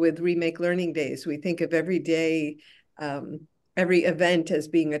example, with Remake Learning Days, we think of every day, every event as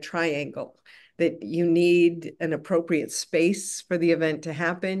being a triangle, that you need an appropriate space for the event to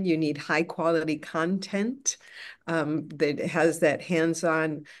happen. You need high quality content that has that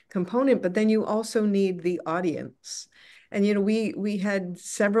hands-on component, but then you also need the audience. And, you know, we had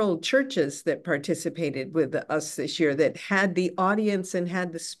several churches that participated with us this year that had the audience and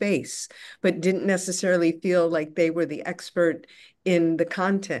had the space, but didn't necessarily feel like they were the expert in the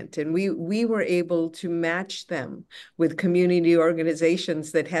content. And we were able to match them with community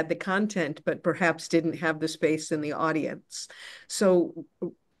organizations that had the content, but perhaps didn't have the space in the audience. So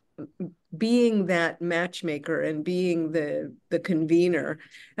being that matchmaker and being the convener.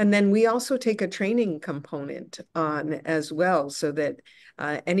 And then we also take a training component on as well, so that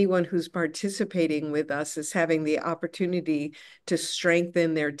anyone who's participating with us is having the opportunity to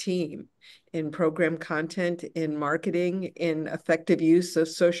strengthen their team in program content, in marketing, in effective use of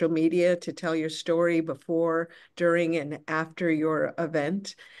social media to tell your story before, during, and after your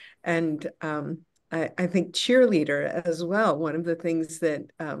event. And I think cheerleader as well. One of the things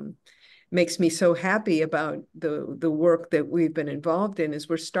that makes me so happy about the work that we've been involved in is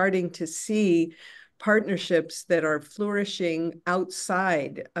we're starting to see partnerships that are flourishing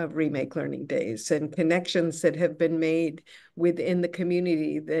outside of Remake Learning Days, and connections that have been made within the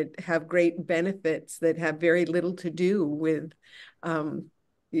community that have great benefits that have very little to do with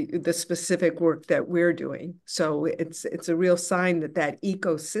the specific work that we're doing. So it's a real sign that that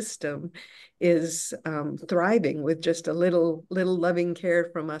ecosystem is thriving with just a little loving care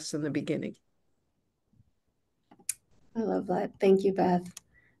from us in the beginning. I love that. Thank you, Beth.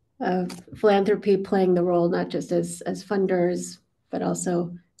 Philanthropy playing the role not just as funders, but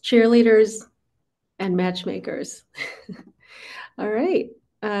also cheerleaders and matchmakers. All right,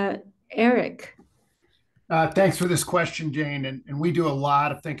 Eric. Thanks for this question, Jane. And we do a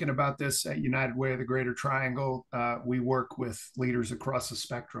lot of thinking about this at United Way of the Greater Triangle. We work with leaders across the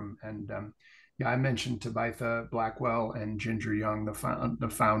spectrum. And yeah, I mentioned Tabitha Blackwell and Ginger Young, the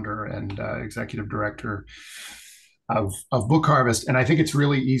founder and executive director of Book Harvest. And I think it's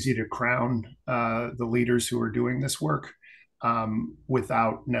really easy to crown the leaders who are doing this work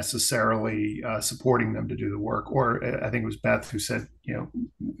without necessarily supporting them to do the work. Or I think it was Beth who said, you know,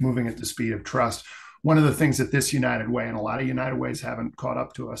 moving at the speed of trust. One of the things that this United Way, and a lot of United Ways haven't caught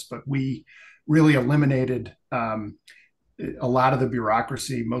up to us, but we really eliminated a lot of the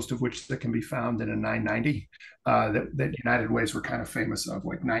bureaucracy, most of which that can be found in a 990 that United Ways were kind of famous of.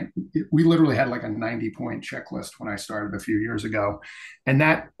 We literally had like a 90-point checklist when I started a few years ago, and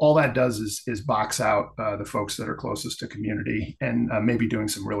that all that does is box out the folks that are closest to community and maybe doing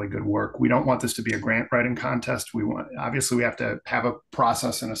some really good work. We don't want this to be a grant writing contest. Obviously we have to have a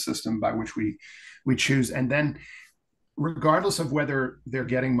process and a system by which we choose, and then regardless of whether they're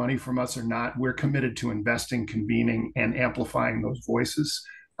getting money from us or not, we're committed to investing, convening, and amplifying those voices,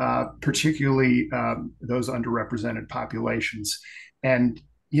 particularly those underrepresented populations. And,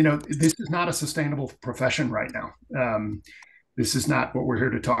 you know, this is not a sustainable profession right now. This is not what we're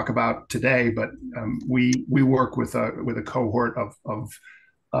here to talk about today, but we work with a cohort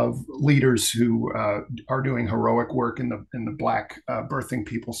of leaders who are doing heroic work in the Black birthing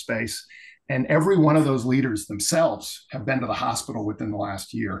people space. And every one of those leaders themselves have been to the hospital within the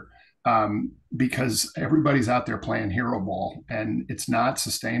last year because everybody's out there playing hero ball, and it's not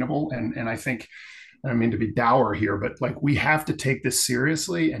sustainable. And I think, I don't mean to be dour here, but like we have to take this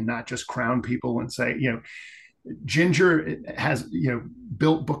seriously and not just crown people and say, you know, Ginger has, you know,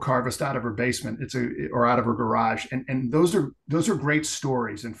 built Book Harvest out of her basement. Or out of her garage, and those are great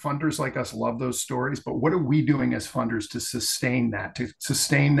stories. And funders like us love those stories. But what are we doing as funders to sustain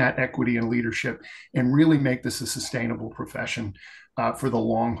that equity and leadership, and really make this a sustainable profession for the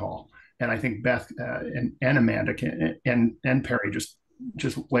long haul? And I think Beth and Amanda and Perry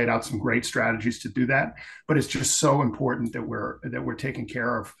just laid out some great strategies to do that. But it's just so important that we're taking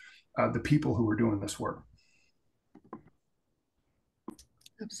care of the people who are doing this work.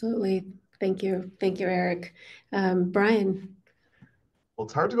 Absolutely. Thank you. Thank you, Eric. Brian. Well,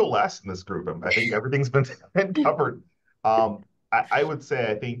 it's hard to go last in this group. I think everything's been covered. I would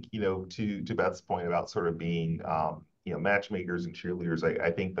say, I think, you know, to Beth's point about sort of being, you know, matchmakers and cheerleaders, I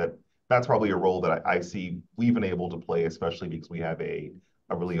think that's probably a role that I see we've been able to play, especially because we have a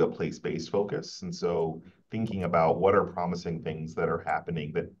really a place-based focus. And so thinking about what are promising things that are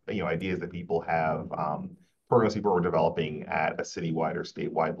happening, that, you know, ideas that people have, programs people are developing at a citywide or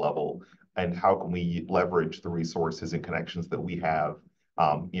statewide level, and how can we leverage the resources and connections that we have,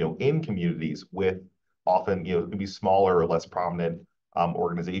 in communities with often, maybe smaller or less prominent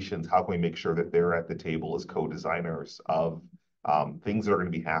organizations. How can we make sure that they're at the table as co-designers of things that are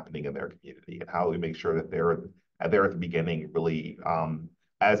going to be happening in their community, and how do we make sure that they're at the beginning really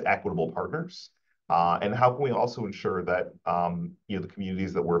as equitable partners, and how can we also ensure that the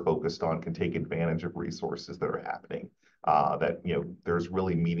communities that we're focused on can take advantage of resources that are happening, that there's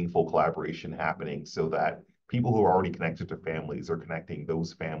really meaningful collaboration happening, so that people who are already connected to families are connecting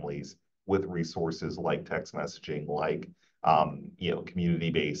those families with resources like text messaging, like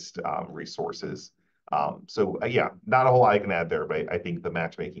community-based resources. Yeah, not a whole lot I can add there, but I think the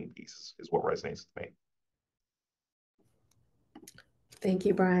matchmaking piece is what resonates with me. Thank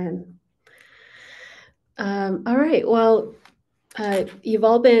you, Brian. All right, well, you've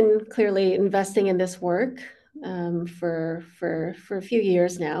all been clearly investing in this work for a few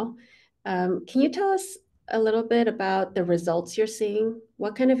years now. Can you tell us a little bit about the results you're seeing?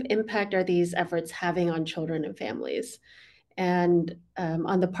 What kind of impact are these efforts having on children and families, and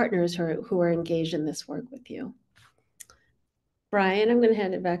on the partners who are engaged in this work with you? Brian, I'm going to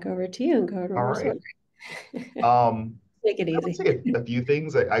hand it back over to you and go in All reverse right. order. Make it I would easy. say a few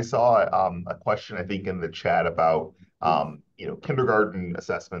things. I saw a question, I think, in the chat about kindergarten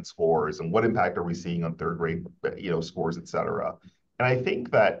assessment scores and what impact are we seeing on third grade scores, et cetera. And I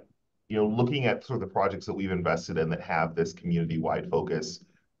think that looking at sort of the projects that we've invested in that have this community-wide focus,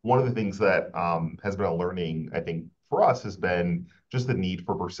 one of the things that has been a learning, I think, for us has been just the need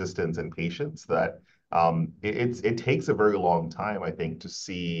for persistence and patience. That it takes a very long time, I think, to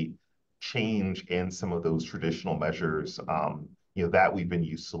see change in some of those traditional measures, that we've been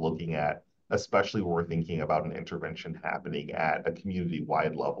used to looking at, especially when we're thinking about an intervention happening at a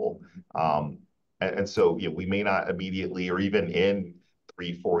community-wide level. And so, we may not immediately, or even in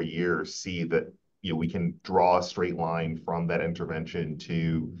 3-4 years, see that we can draw a straight line from that intervention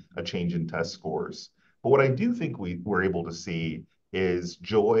to a change in test scores. But what I do think we're able to see is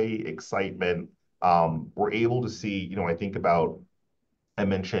joy, excitement. We're able to see, I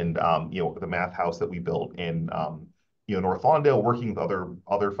mentioned, the math house that we built in, North Lawndale, working with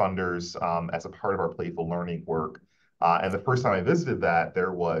other funders as a part of our playful learning work. And the first time I visited that,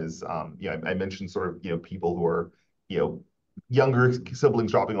 there was, I mentioned sort of, people who are, younger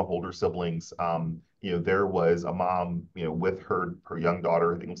siblings dropping off older siblings. There was a mom, with her young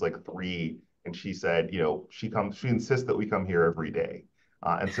daughter, I think it was like 3, and she said, she insists that we come here every day.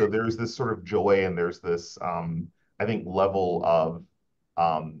 And so there's this sort of joy, and there's this, I think, level of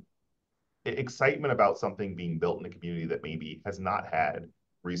excitement about something being built in a community that maybe has not had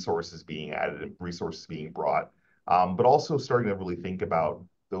resources being added and resources being brought, but also starting to really think about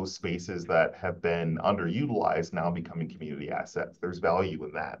those spaces that have been underutilized now becoming community assets. There's value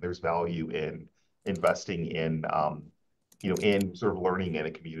in that. There's value in investing in, in sort of learning in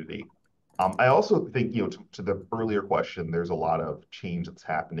a community. I also think, to the earlier question, there's a lot of change that's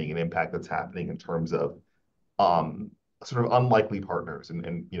happening and impact that's happening in terms of sort of unlikely partners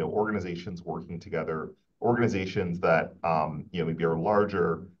and organizations working together, organizations that maybe are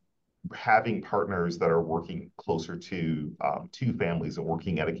larger, having partners that are working closer to families and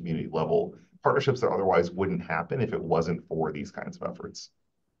working at a community level, partnerships that otherwise wouldn't happen if it wasn't for these kinds of efforts.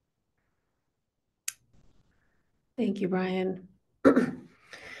 Thank you, Brian.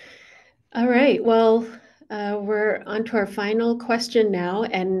 All right, well, we're on to our final question now,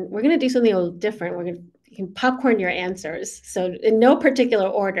 and we're going to do something a little different. You can popcorn your answers. So in no particular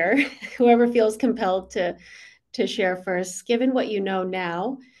order, whoever feels compelled to share first, given what you know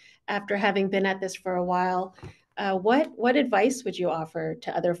now, after having been at this for a while, what advice would you offer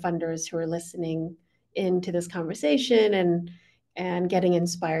to other funders who are listening into this conversation and getting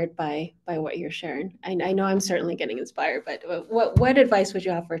inspired by what you're sharing? I know I'm certainly getting inspired, but what advice would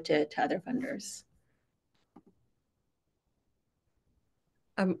you offer to other funders?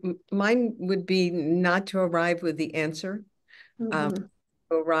 Mine would be not to arrive with the answer.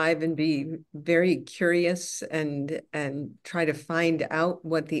 Arrive and be very curious and try to find out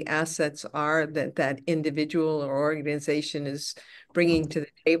what the assets are that individual or organization is bringing to the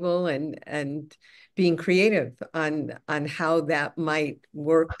table, and being creative on how that might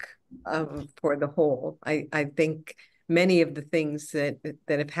work for the whole. I think many of the things that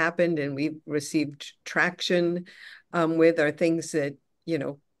have happened and we've received traction with are things that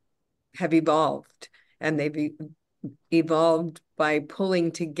have evolved, and they've evolved by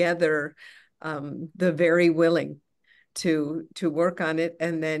pulling together the very willing to work on it,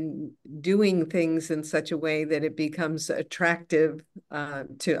 and then doing things in such a way that it becomes attractive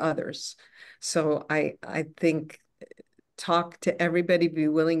to others. So I think talk to everybody, be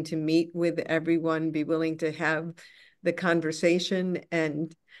willing to meet with everyone, be willing to have the conversation.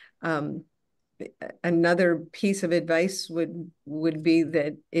 And another piece of advice would be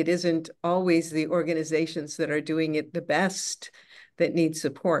that it isn't always the organizations that are doing it the best that need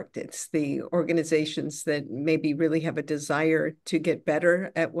support. It's the organizations that maybe really have a desire to get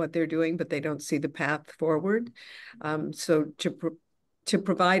better at what they're doing, but they don't see the path forward. So to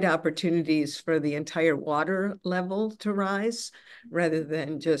provide opportunities for the entire water level to rise, rather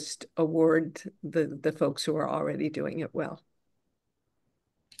than just award the folks who are already doing it well.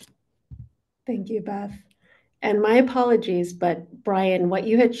 Thank you, Beth. And my apologies, but Brian, what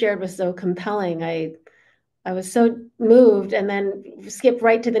you had shared was so compelling. I was so moved and then skipped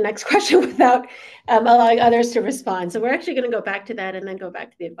right to the next question without allowing others to respond. So we're actually going to go back to that and then go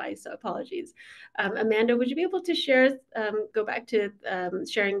back to the advice. So apologies. Amanda, would you be able to share, go back to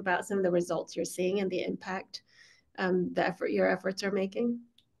sharing about some of the results you're seeing and the impact your efforts are making?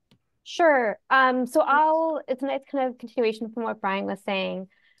 Sure. It's a nice kind of continuation from what Brian was saying.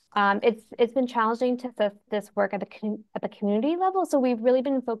 It's been challenging to assess this work at the community level. So we've really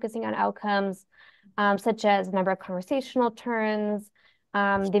been focusing on outcomes such as number of conversational turns,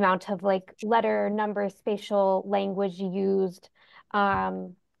 the amount of like letter, number, spatial language used.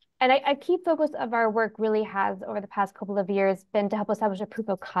 And a key focus of our work really has, over the past couple of years, been to help establish a proof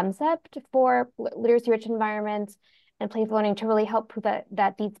of concept for literacy-rich environments and playful learning to really help prove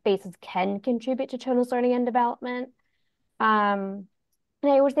that these spaces can contribute to children's learning and development.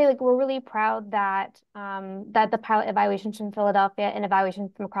 And I would say, like, we're really proud that that the pilot evaluations in Philadelphia and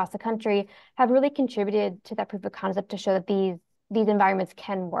evaluations from across the country have really contributed to that proof of concept to show that these environments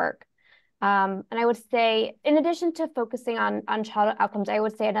can work. And I would say, in addition to focusing on child outcomes, I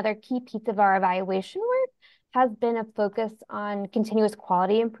would say another key piece of our evaluation work has been a focus on continuous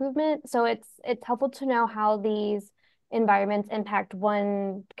quality improvement. So it's helpful to know how these environments impact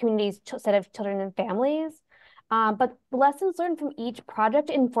one community's set of children and families. But the lessons learned from each project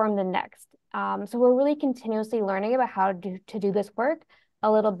inform the next. So we're really continuously learning about how to do this work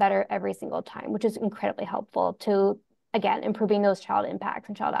a little better every single time, which is incredibly helpful to, again, improving those child impacts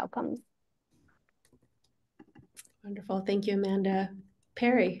and child outcomes. Wonderful. Thank you, Amanda.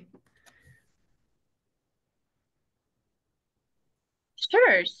 Perry.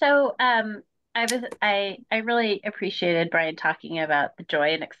 Sure. So I really appreciated Brian talking about the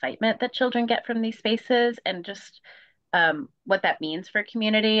joy and excitement that children get from these spaces and just what that means for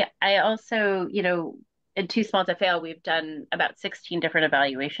community. I also, in Too Small to Fail, we've done about 16 different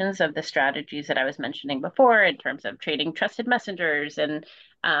evaluations of the strategies that I was mentioning before in terms of trading trusted messengers and,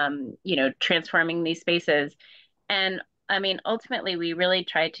 transforming these spaces. And I mean, ultimately, we really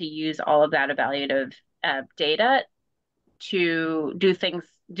tried to use all of that evaluative data to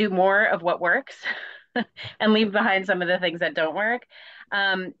do more of what works and leave behind some of the things that don't work.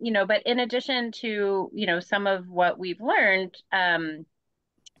 But in addition to, some of what we've learned,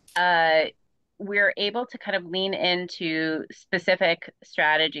 we're able to kind of lean into specific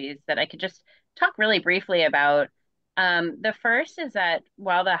strategies that I could just talk really briefly about. The first is that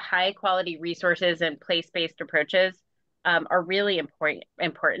while the high quality resources and place-based approaches are really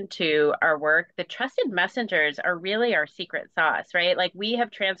important to our work, the trusted messengers are really our secret sauce, right? Like we have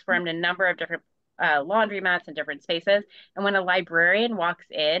transformed a number of different laundromats in different spaces. And when a librarian walks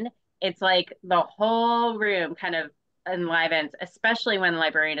in, it's like the whole room kind of enlivens, especially when the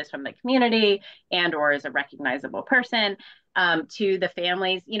librarian is from the community and or is a recognizable person. To the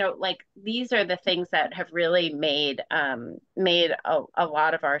families, like these are the things that have really made a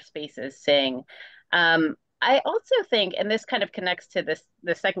lot of our spaces sing. I also think, and this kind of connects to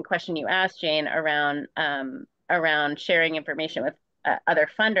the second question you asked, Jane, around sharing information with other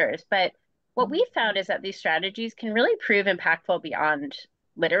funders. But what we found is that these strategies can really prove impactful beyond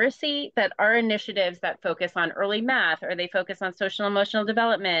literacy, that our initiatives that focus on early math or they focus on social emotional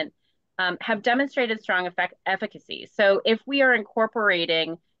development have demonstrated strong efficacy. So if we are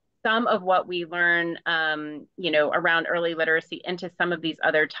incorporating some of what we learn, around early literacy into some of these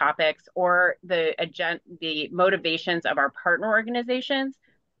other topics or the motivations of our partner organizations,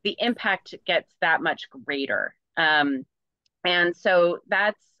 the impact gets that much greater. And so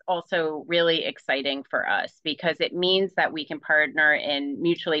that's also really exciting for us because it means that we can partner in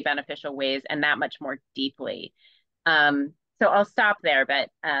mutually beneficial ways and that much more deeply. So I'll stop there, but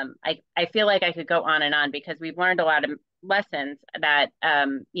I feel like I could go on and on because we've learned a lot of lessons that,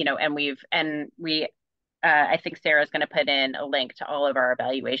 and I think Sarah's going to put in a link to all of our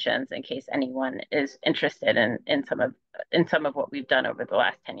evaluations in case anyone is interested in some of what we've done over the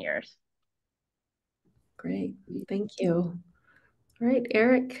last 10 years. Great, thank you. All right,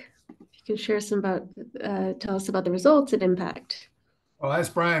 Eric, if you can share tell us about the results and impact. Well, as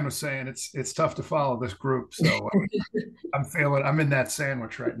Brian was saying, it's tough to follow this group, so I'm in that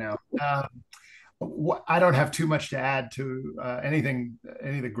sandwich right now. I don't have too much to add to any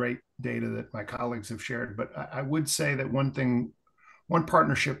of the great data that my colleagues have shared, but I would say that one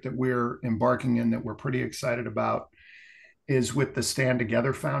partnership that we're embarking in that we're pretty excited about is with the Stand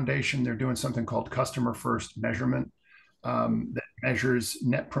Together Foundation. They're doing something called Customer First Measurement that measures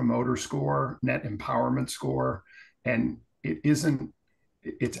net promoter score, net empowerment score, and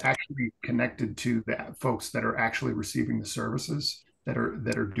it's actually connected to the folks that are actually receiving the services that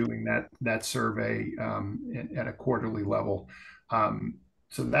are doing that survey at a quarterly level.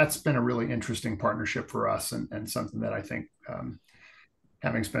 So that's been a really interesting partnership for us, and something that I think,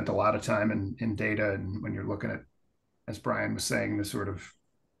 having spent a lot of time in data, and when you're looking at, as Brian was saying, the sort of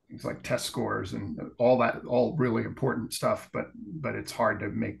things like test scores and all that, all really important stuff, but it's hard to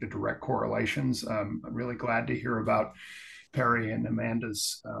make the direct correlations. I'm really glad to hear about Perry and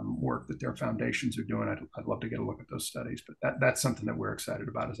Amanda's work that their foundations are doing. I'd love to get a look at those studies, but that's something that we're excited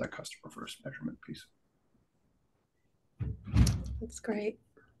about, is that customer first measurement piece. That's great.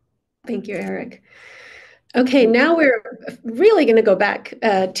 Thank you, Eric. Okay, now we're really going to go back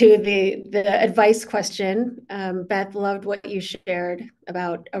to the advice question. Beth, loved what you shared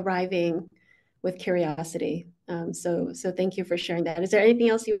about arriving with curiosity. So thank you for sharing that. Is there anything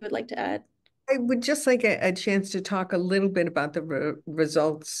else you would like to add? I would just like a chance to talk a little bit about the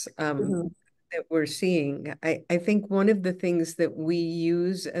results that we're seeing. I think one of the things that we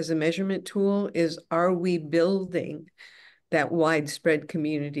use as a measurement tool is, are we building that widespread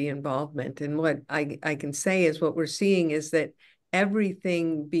community involvement? And what I can say is, what we're seeing is that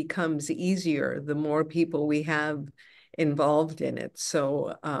everything becomes easier the more people we have involved in it.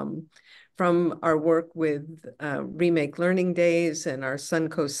 So from our work with Remake Learning Days and our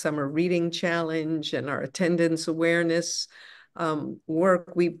Suncoast Summer Reading Challenge and our attendance awareness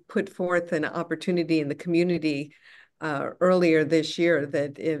work, we put forth an opportunity in the community earlier this year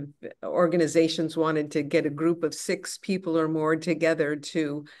that if organizations wanted to get a group of 6 people or more together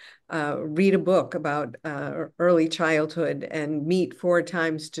to read a book about early childhood and meet 4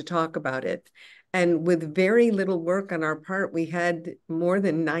 times to talk about it. And with very little work on our part, we had more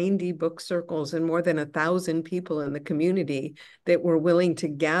than 90 book circles and more than 1,000 people in the community that were willing to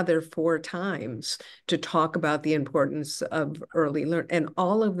gather 4 times to talk about the importance of early learning. And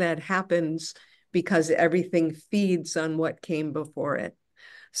all of that happens because everything feeds on what came before it.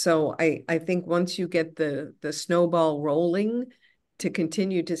 So I think once you get the snowball rolling, to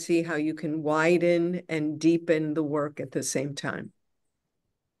continue to see how you can widen and deepen the work at the same time.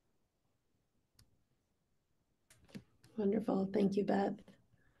 Wonderful. Thank you, Beth.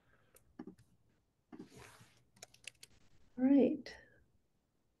 All right.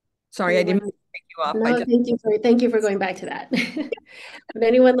 Sorry, I didn't take you off. No, thank you for going back to that. Would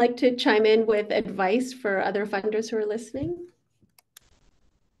anyone like to chime in with advice for other funders who are listening?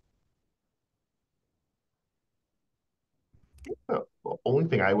 The only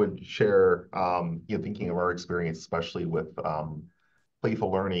thing I would share, thinking of our experience, especially with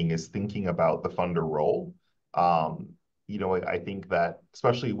playful learning, is thinking about the funder role. I think that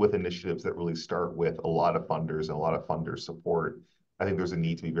especially with initiatives that really start with a lot of funders and a lot of funder support, I think there's a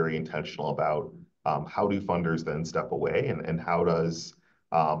need to be very intentional about how do funders then step away, and how does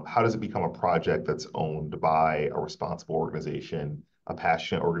it become a project that's owned by a responsible organization, a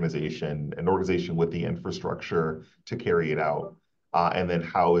passionate organization, an organization with the infrastructure to carry it out, and then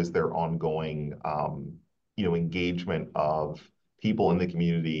how is their ongoing engagement of people in the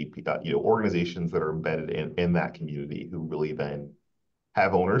community, organizations that are embedded in that community, who really then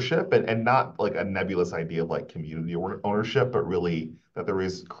have ownership, and not like a nebulous idea of like community ownership, but really that there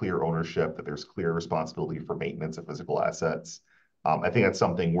is clear ownership, that there's clear responsibility for maintenance of physical assets. I think that's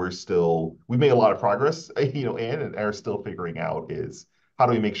something we've made a lot of progress, and are still figuring out, is how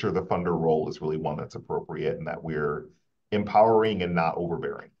do we make sure the funder role is really one that's appropriate and that we're empowering and not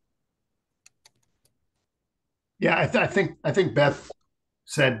overbearing. Yeah, I think Beth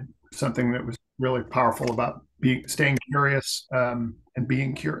said something that was really powerful about staying curious, and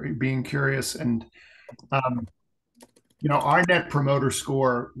being curious, and our net promoter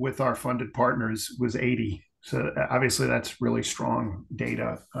score with our funded partners was 80. So obviously that's really strong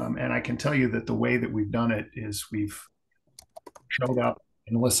data, and I can tell you that the way that we've done it is we've showed up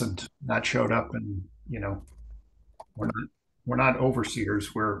and listened, not showed up and we're not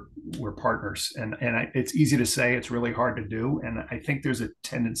overseers, we're partners, and it's easy to say, it's really hard to do, and I think there's a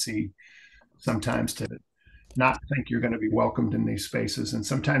tendency sometimes to not think you're going to be welcomed in these spaces, and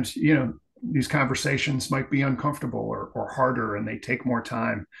sometimes these conversations might be uncomfortable or harder, and they take more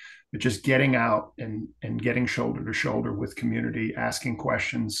time. but just getting out and getting shoulder to shoulder with community, asking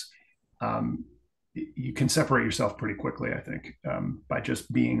questions, you can separate yourself pretty quickly, I think, by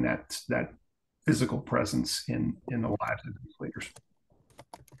just being that physical presence in the lives of these leaders.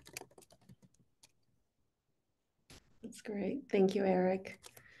 That's great. Thank you, Eric.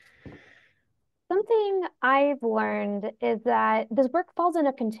 Something I've learned is that this work falls in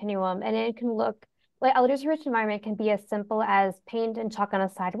a continuum, and it can look like a literacy-rich environment can be as simple as paint and chalk on a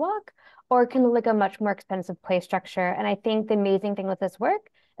sidewalk, or it can look like a much more expensive play structure. And I think the amazing thing with this work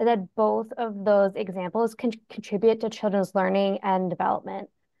is that both of those examples can contribute to children's learning and development.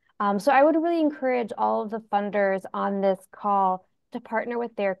 So I would really encourage all of the funders on this call to partner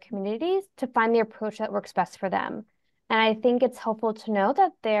with their communities to find the approach that works best for them. And I think it's helpful to know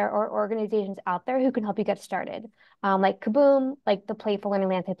that there are organizations out there who can help you get started, like Kaboom, like the Playful Learning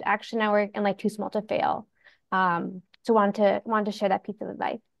Landscapes Action Network, and like Too Small to Fail. So want to share that piece of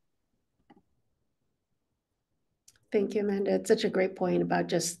advice. Thank you, Amanda. It's such a great point about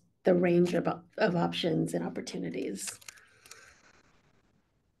just the range of options and opportunities.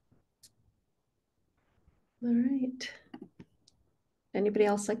 All right. Anybody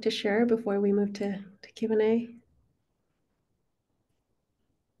else like to share before we move to Q&A?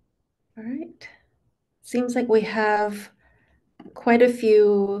 All right. Seems like we have quite a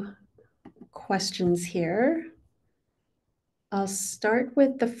few questions here. I'll start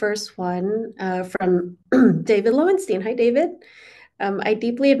with the first one from David Lowenstein. Hi, David. I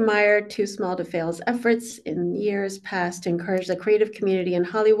deeply admire Too Small to Fail's efforts in years past to encourage the creative community in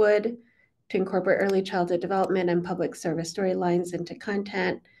Hollywood to incorporate early childhood development and public service storylines into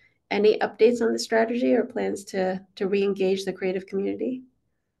content. Any updates on the strategy or plans to re-engage the creative community?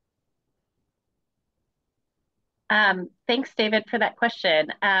 Thanks, David, for that question.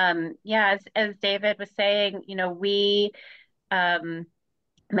 Yeah, as David was saying, we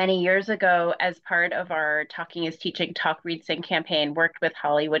many years ago, as part of our Talking is Teaching, Talk, Read, Sing campaign, worked with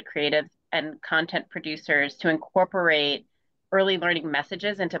Hollywood creatives and content producers to incorporate early learning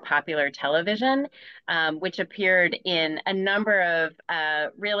messages into popular television, which appeared in a number of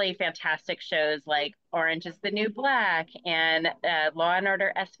really fantastic shows like Orange is the New Black and Law and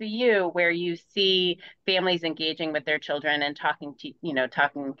Order SVU, where you see families engaging with their children and talking,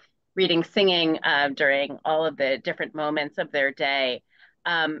 reading, singing during all of the different moments of their day.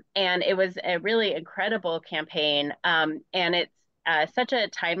 And it was a really incredible campaign. And it's such a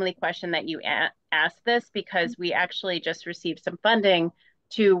timely question that you asked this, because we actually just received some funding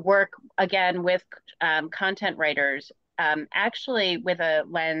to work again with content writers, actually with a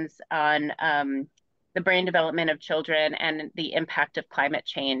lens on the brain development of children and the impact of climate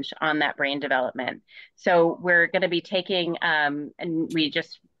change on that brain development. So we're going to be taking, and we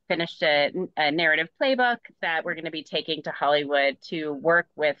just finished a narrative playbook that we're going to be taking to Hollywood to work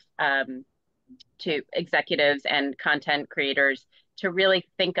with to executives and content creators to really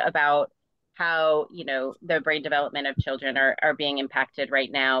think about how the brain development of children are being impacted right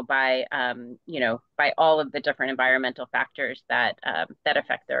now by by all of the different environmental factors that that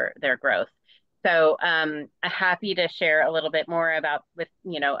affect their growth. So I'm happy to share a little bit more about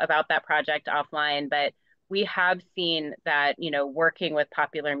that project offline, but we have seen that working with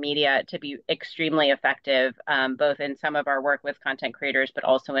popular media to be extremely effective, both in some of our work with content creators, but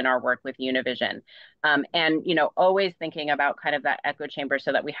also in our work with Univision. And always thinking about kind of that echo chamber,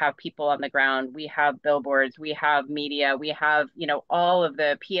 so that we have people on the ground, we have billboards, we have media, we have all of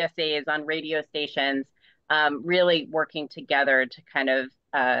the PSAs on radio stations, really working together to kind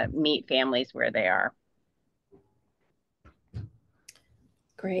of meet families where they are.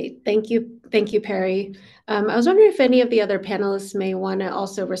 Great. Thank you. Thank you, Perry. I was wondering if any of the other panelists may want to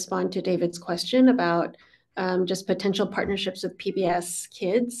also respond to David's question about just potential partnerships with PBS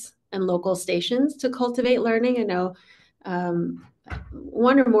Kids and local stations to cultivate learning. I know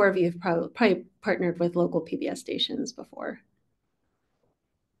one or more of you have probably partnered with local PBS stations before.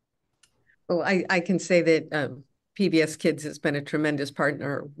 Well, I can say that PBS Kids has been a tremendous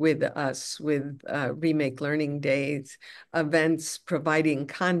partner with us with Remake Learning Days, events, providing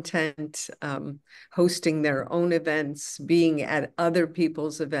content, hosting their own events, being at other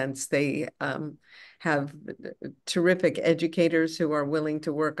people's events. They have terrific educators who are willing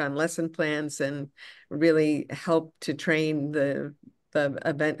to work on lesson plans and really help to train the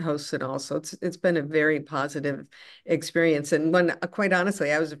event hosts and all. So it's been a very positive experience. And when, quite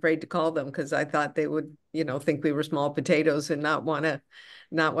honestly, I was afraid to call them because I thought they would, think we were small potatoes and not want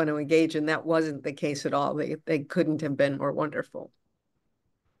to engage. And that wasn't the case at all. They couldn't have been more wonderful.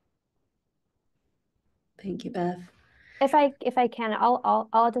 Thank you, Beth. If I can,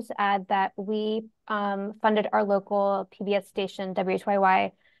 I'll just add that we funded our local PBS station,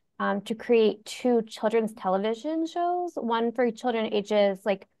 WHYY, to create 2 children's television shows, one for children ages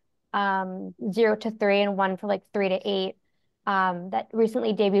like 0 to 3 and one for like 3 to 8, that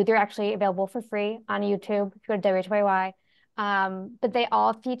recently debuted. They're actually available for free on YouTube if you go to WHYY. But they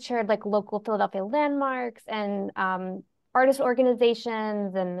all featured like local Philadelphia landmarks and artist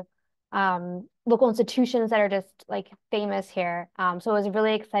organizations and local institutions that are just like famous here. So I was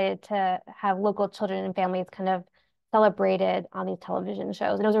really excited to have local children and families kind of celebrated on these television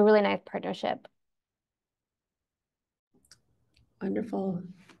shows. And it was a really nice partnership. Wonderful.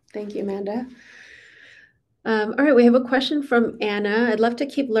 Thank you, Amanda. All right, we have a question from Anna. I'd love to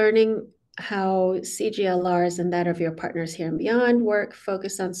keep learning how CGLRs and that of your partners here and beyond work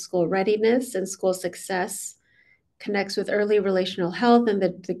focus on school readiness and school success, connects with early relational health and the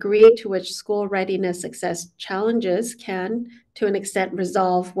degree to which school readiness success challenges can, to an extent,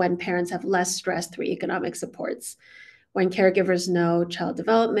 resolve when parents have less stress through economic supports, when caregivers know child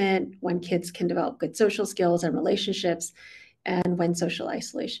development, when kids can develop good social skills and relationships, and when social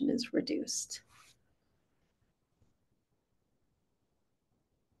isolation is reduced.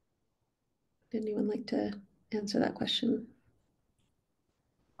 Would anyone like to answer that question?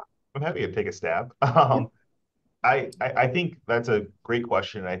 I'm happy to take a stab. I think that's a great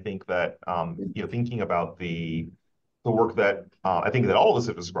question. I think that thinking about the work that I think that all of us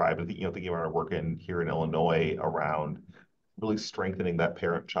have described, thinking about our work here in Illinois around really strengthening that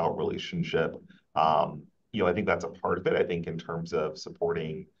parent-child relationship. I think that's a part of it. I think in terms of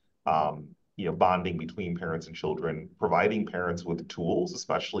supporting, bonding between parents and children, providing parents with tools,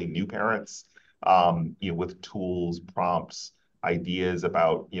 especially new parents, with tools, prompts, ideas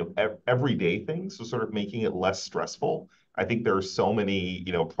about, everyday things. So sort of making it less stressful. I think there are so many,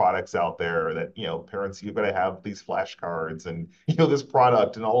 products out there that, parents, you've got to have these flashcards and, this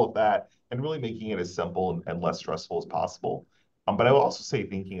product and all of that, and really making it as simple and less stressful as possible. But I will also say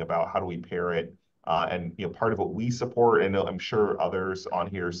thinking about how do we pair it, and part of what we support, and I'm sure others on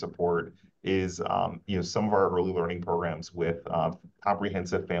here support, is some of our early learning programs with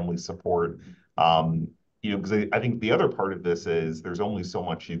comprehensive family support. Because I think the other part of this is there's only so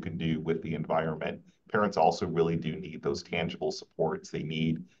much you can do with the environment. Parents also really do need those tangible supports. They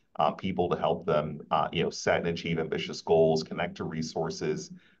need people to help them, set and achieve ambitious goals, connect to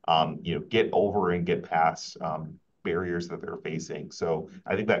resources, get over and get past barriers that they're facing. So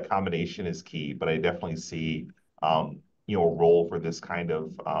I think that combination is key, but I definitely see, a role for this kind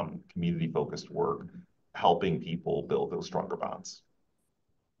of community-focused work, helping people build those stronger bonds.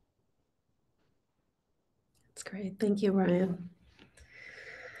 That's great. Thank you, Ryan.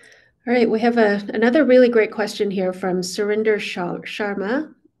 All right, we have another really great question here from Surinder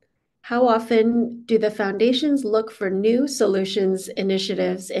Sharma. How often do the foundations look for new solutions,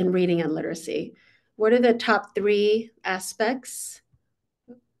 initiatives in reading and literacy? What are the top 3 aspects?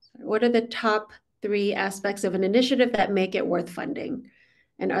 What are the top 3 aspects of an initiative that make it worth funding?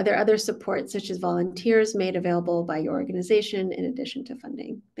 And are there other supports such as volunteers made available by your organization in addition to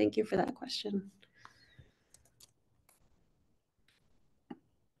funding? Thank you for that question.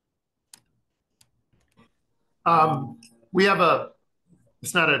 We have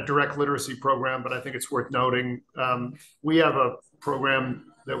it's not a direct literacy program, but I think it's worth noting. We have a program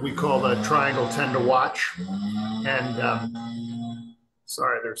that we call the Triangle 10 to Watch. And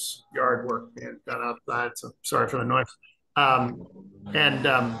sorry, there's yard work being done outside, so sorry for the noise.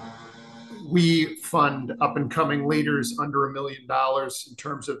 We fund up and coming leaders under $1 million in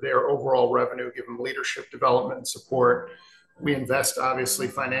terms of their overall revenue, give them leadership development and support. We invest obviously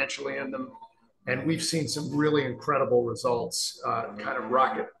financially in them. And we've seen some really incredible results, kind of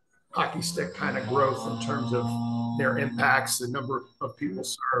rocket hockey stick kind of growth in terms of their impacts, the number of people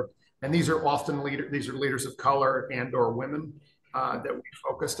served. And these are often leaders of color and or women that we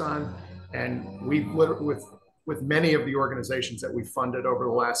focused on. And we've with many of the organizations that we funded over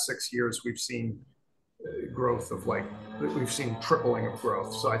the last 6 years, we've seen growth of we've seen tripling of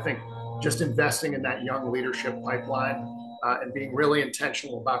growth. So I think just investing in that young leadership pipeline and being really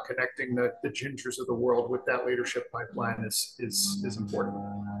intentional about connecting the gingers of the world with that leadership pipeline is important.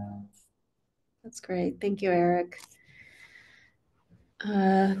 That's great. Thank you, Eric.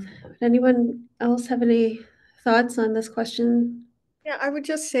 Anyone else have any thoughts on this question? Yeah, I would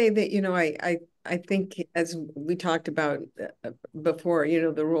just say that, I think as we talked about before,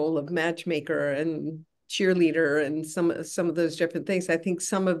 the role of matchmaker and cheerleader and some of those different things. I think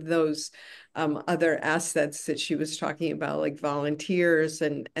some of those other assets that she was talking about, like volunteers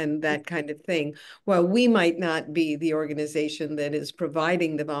and that kind of thing. While we might not be the organization that is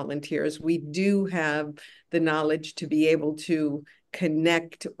providing the volunteers, we do have the knowledge to be able to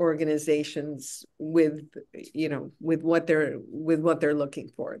connect organizations with, with what they're looking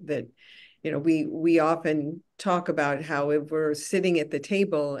for. That, we often talk about how if we're sitting at the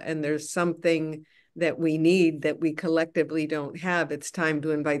table and there's something that we need that we collectively don't have, it's time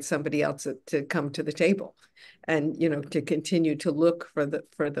to invite somebody else to come to the table and, to continue to look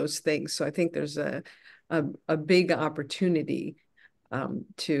for those things. So I think there's a big opportunity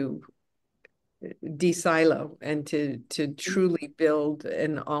to de-silo and to truly build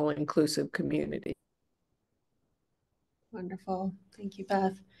an all-inclusive community. Wonderful. Thank you,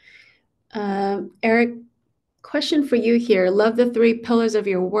 Beth. Eric, question for you here. Love the 3 pillars of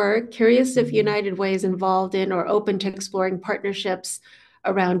your work. Curious if United Way is involved in or open to exploring partnerships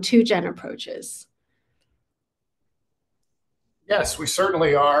around 2-gen approaches. Yes, we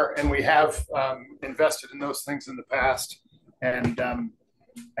certainly are, and we have invested in those things in the past. And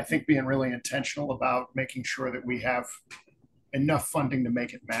I think being really intentional about making sure that we have enough funding to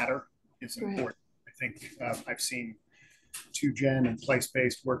make it matter is important. Right. I think I've seen 2-gen and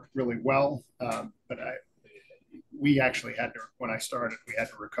place-based work really well, but we actually had to, when I started, we had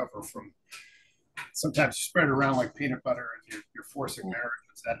to recover from, sometimes you spread it around like peanut butter and you're forcing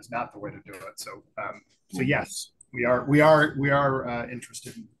marriages. That is not the way to do it. So yes, we are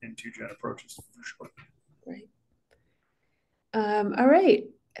interested in 2-gen approaches for sure. Great. All right.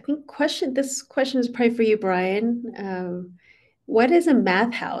 I think this question is probably for you, Brian. What is a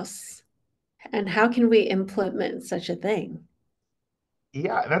math house and how can we implement such a thing?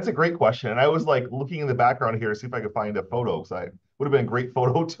 Yeah, that's a great question. And I was like looking in the background here to see if I could find a photo because I would have been a great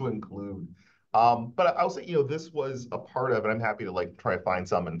photo to include. But I'll say, this was a part of, and I'm happy to like try to find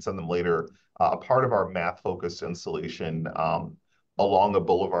some and send them later, a part of our math-focused installation along a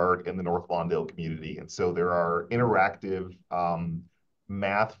boulevard in the North Lawndale community. And so there are interactive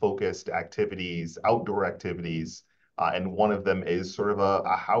math-focused activities, outdoor activities. And one of them is sort of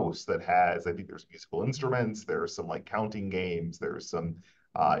a house that has, I think there's musical instruments, there's some like counting games, there's some,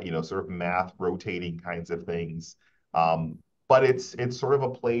 sort of math rotating kinds of things. But it's sort of a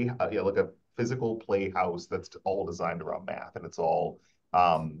play, like a physical playhouse that's all designed around math. And it's all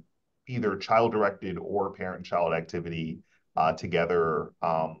either child-directed or parent-child activity together,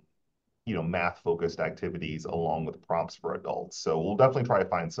 math-focused activities along with prompts for adults. So we'll definitely try to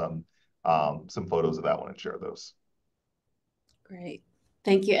find some photos of that one and share those. Great.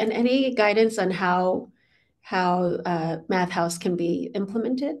 Thank you. And any guidance on how Math House can be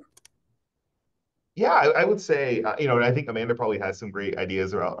implemented? Yeah, I would say, and I think Amanda probably has some great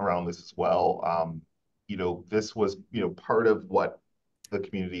ideas around this as well. This was, part of what the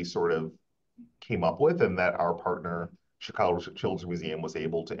community sort of came up with and that our partner, Chicago Children's Museum, was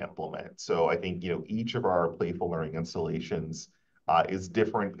able to implement. So I think, each of our playful learning installations is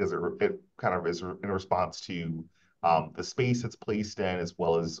different because it kind of is in response to the space it's placed in, as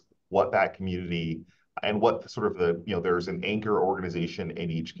well as what that community and what sort of there's an anchor organization in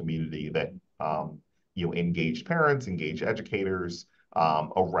each community that, engage parents, engage educators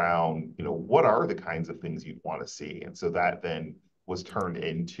around, what are the kinds of things you'd want to see. And so that then was turned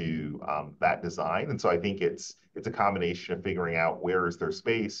into that design. And so I think it's a combination of figuring out where is their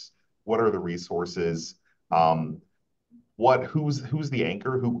space, what are the resources, who's the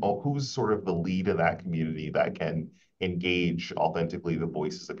anchor, who's sort of the lead in that community that can engage authentically the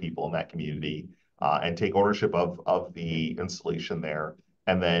voices of people in that community and take ownership of the installation there.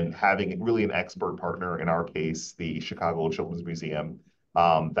 And then having really an expert partner, in our case, the Chicago Children's Museum,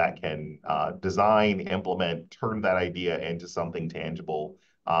 that can design, implement, turn that idea into something tangible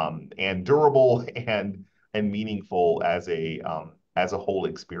and durable and meaningful as a whole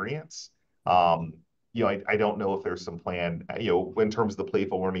experience. I don't know if there's some plan, in terms of the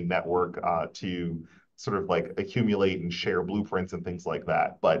Playful Learning Network to sort of like accumulate and share blueprints and things like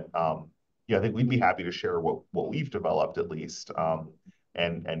that. But I think we'd be happy to share what we've developed at least,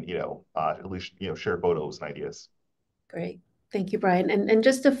 and at least share photos and ideas. Great. Thank you, Brian. And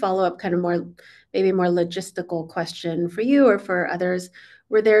just to follow up, kind of maybe more logistical question for you or for others,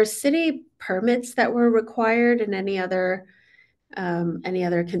 were there city permits that were required and any other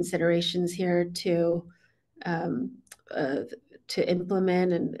considerations here to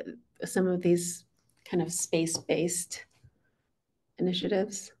implement and some of these kind of space-based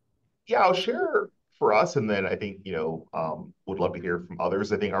initiatives? Yeah, I'll share for us, and then I think would love to hear from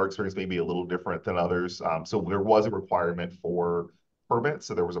others. I think our experience may be a little different than others. So there was a requirement for permits.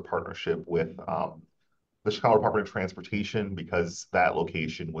 So there was a partnership with the Chicago Department of Transportation because that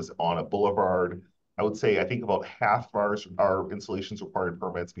location was on a boulevard. I would say I think about half of our installations required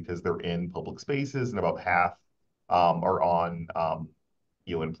permits because they're in public spaces, and about half are on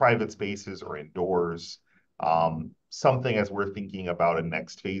in private spaces or indoors. something as we're thinking about a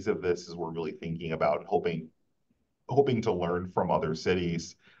next phase of this, is we're really thinking about hoping to learn from other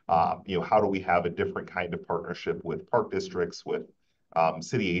cities. How do we have a different kind of partnership with park districts, with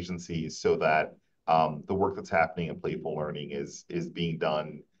city agencies, so that the work that's happening in playful learning is being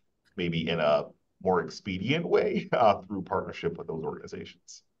done maybe in a more expedient way through partnership with those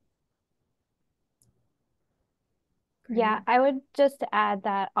organizations. Yeah, I would just add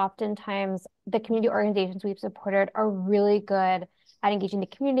that oftentimes the community organizations we've supported are really good at engaging the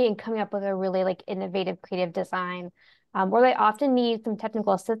community and coming up with a really like innovative, creative design. Where they often need some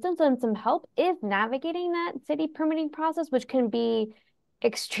technical assistance and some help is navigating that city permitting process, which can be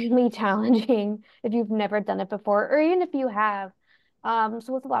extremely challenging if you've never done it before, or even if you have. So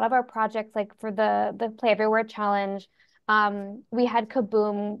with a lot of our projects, like for the Play Everywhere Challenge, we had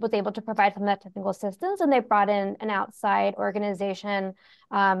Kaboom was able to provide some of that technical assistance, and they brought in an outside organization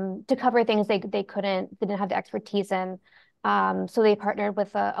to cover things they didn't have the expertise in. So they partnered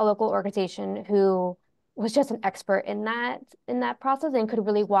with a local organization who was just an expert in that process and could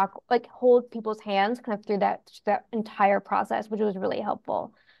really hold people's hands kind of through that entire process, which was really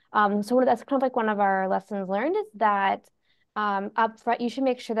helpful. So that's kind of like one of our lessons learned is that up front, you should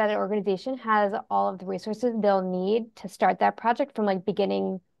make sure that an organization has all of the resources they'll need to start that project from like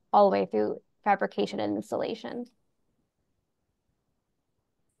beginning all the way through fabrication and installation.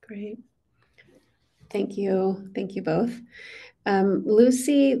 Great. Thank you. Thank you both.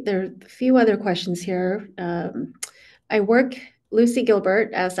 Lucy, there are a few other questions here. Lucy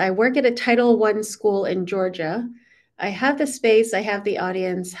Gilbert asks, I work at a Title I school in Georgia. I have the space, I have the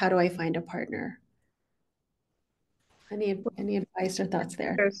audience. How do I find a partner? Any advice or thoughts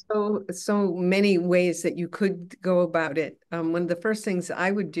there? There's so many ways that you could go about it. One of the first things I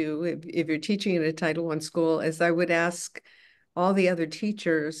would do if you're teaching at a Title I school is I would ask all the other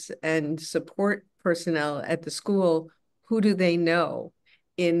teachers and support personnel at the school, who do they know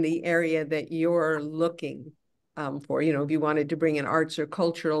in the area that you're looking for? If you wanted to bring an arts or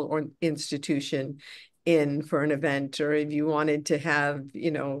cultural or institution in for an event, or if you wanted to have,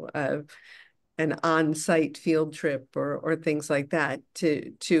 an on-site field trip or things like that,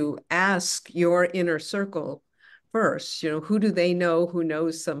 to ask your inner circle first, who do they know who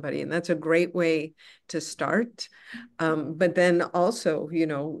knows somebody? And that's a great way to start. But then also,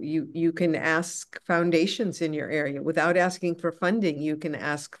 you can ask foundations in your area. Without asking for funding, you can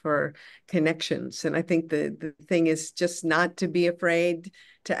ask for connections. And I think the thing is just not to be afraid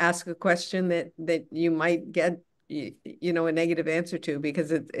to ask a question that you might get a negative answer to,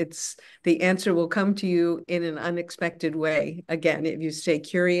 because it's the answer will come to you in an unexpected way. Again, if you stay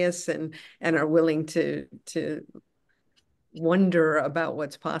curious and are willing to wonder about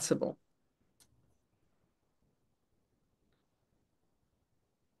what's possible.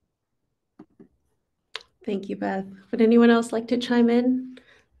 Thank you, Beth. Would anyone else like to chime in?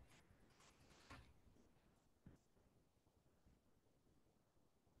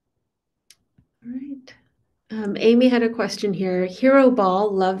 All right. Amy had a question here. Hero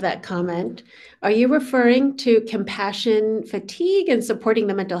Ball, love that comment. Are you referring to compassion fatigue and supporting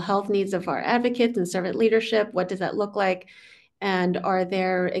the mental health needs of our advocates and servant leadership? What does that look like? And are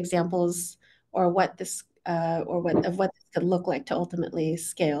there examples or what this could look like to ultimately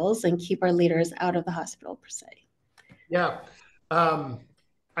scales and keep our leaders out of the hospital per se? Yeah, I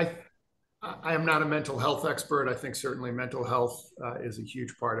am not a mental health expert. I think certainly mental health is a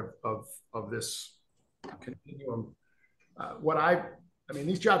huge part of this continuum.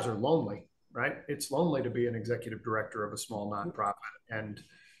 These jobs are lonely, right? It's lonely to be an executive director of a small nonprofit. And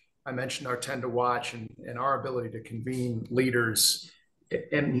I mentioned our 10 to watch and our ability to convene leaders,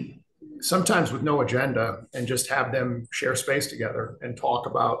 and sometimes with no agenda, and just have them share space together and talk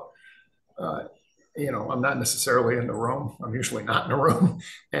about, I'm not necessarily in the room. I'm usually not in the room.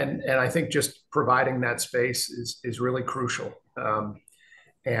 And I think just providing that space is really crucial.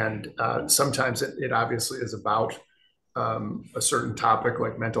 Sometimes it obviously is about a certain topic,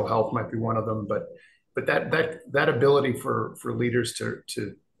 like mental health might be one of them, but that ability for leaders to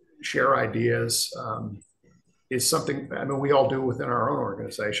share ideas is something, we all do within our own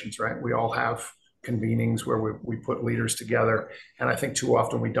organizations, right? We all have convenings where we put leaders together. And I think too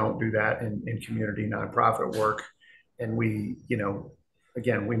often we don't do that in community nonprofit work. And we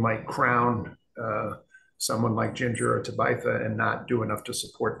might crown someone like Ginger or Tabitha and not do enough to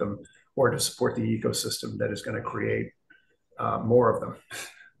support them or to support the ecosystem that is going to create more of them.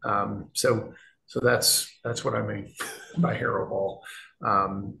 So that's what I mean by hero ball.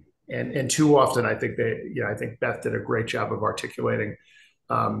 And too often, I think Beth did a great job of articulating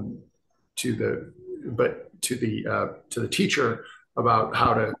to the teacher about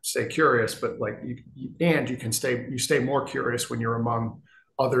how to stay curious, but like you stay more curious when you're among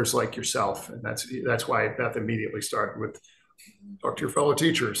others like yourself, and that's why Beth immediately started with talk to your fellow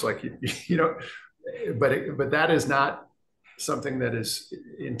teachers, like you know, but that is not something that is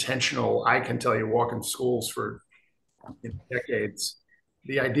intentional. I can tell you, walking schools for decades,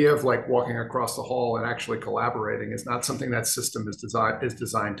 the idea of like walking across the hall and actually collaborating is not something that system is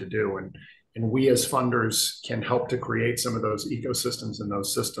designed to do. And we as funders can help to create some of those ecosystems and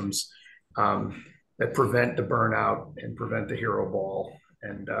those systems that prevent the burnout and prevent the hero ball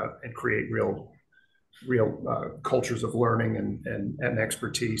and create real cultures of learning and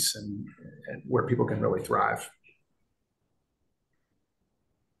expertise and where people can really thrive.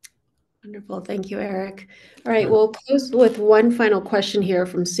 Wonderful. Thank you, Eric. All right, we'll close with one final question here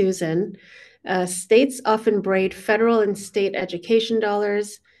from Susan. States often braid federal and state education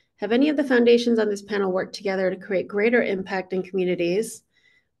dollars. Have any of the foundations on this panel worked together to create greater impact in communities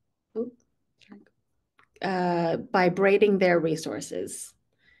by braiding their resources?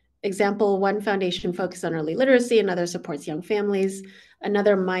 Example, one foundation focuses on early literacy, another supports young families,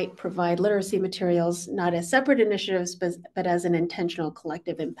 another might provide literacy materials, not as separate initiatives, but as an intentional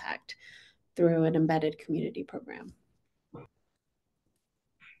collective impact through an embedded community program.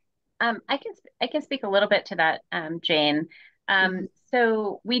 I can speak a little bit to that, Jane.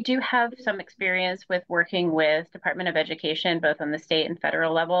 So we do have some experience with working with Department of Education, both on the state and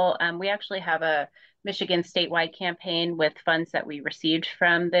federal level. We actually have a Michigan statewide campaign with funds that we received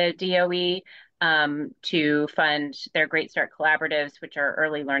from the DOE to fund their Great Start collaboratives, which are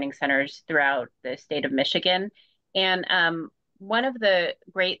early learning centers throughout the state of Michigan. And one of the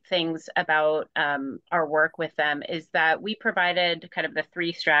great things about our work with them is that we provided kind of the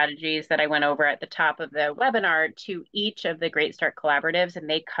 3 strategies that I went over at the top of the webinar to each of the Great Start collaboratives, and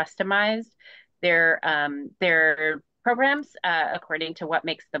they customized their programs according to what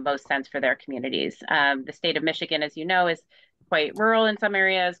makes the most sense for their communities. The state of Michigan, as you know, is quite rural in some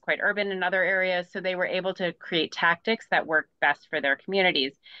areas, quite urban in other areas. So they were able to create tactics that work best for their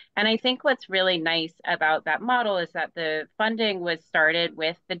communities. And I think what's really nice about that model is that the funding was started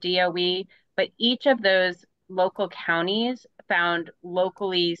with the DOE, but each of those local counties found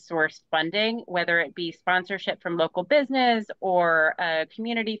locally sourced funding, whether it be sponsorship from local business or a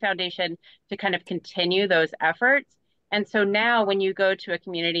community foundation to kind of continue those efforts. And so now when you go to a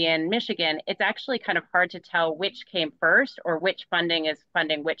community in Michigan, it's actually kind of hard to tell which came first or which funding is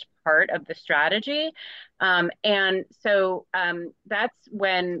funding which part of the strategy. And so that's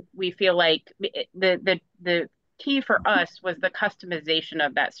when we feel like the key for us was the customization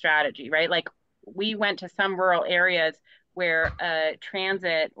of that strategy, right? Like we went to some rural areas where a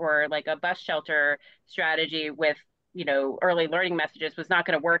transit or like a bus shelter strategy with early learning messages was not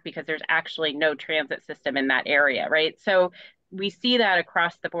going to work because there's actually no transit system in that area, right? So we see that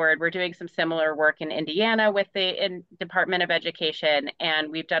across the board. We're doing some similar work in Indiana with the Department of Education, and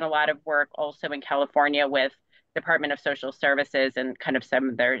we've done a lot of work also in California with Department of Social Services and kind of some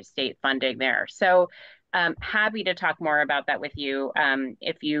of their state funding there. So happy to talk more about that with you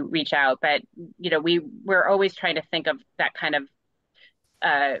if you reach out. But we're always trying to think of that kind of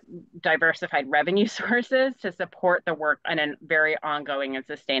diversified revenue sources to support the work in a very ongoing and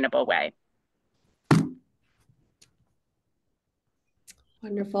sustainable way.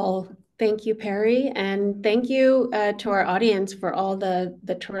 Wonderful. Thank you, Perry. And thank you to our audience for all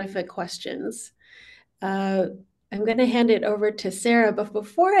the terrific questions. I'm going to hand it over to Sarah, but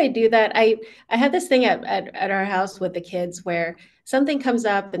before I do that, I had this thing at our house with the kids where something comes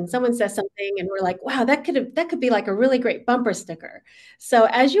up and someone says something and we're like, wow, that could be like a really great bumper sticker. So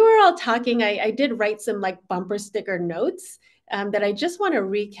as you were all talking, I did write some like bumper sticker notes that I just want to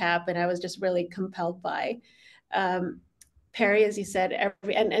recap, and I was just really compelled by. Perry, as you said,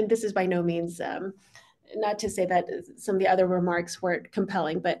 and this is by no means not to say that some of the other remarks weren't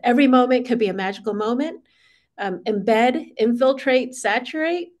compelling, but every moment could be a magical moment. Embed, infiltrate,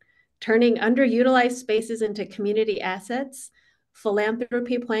 saturate, turning underutilized spaces into community assets,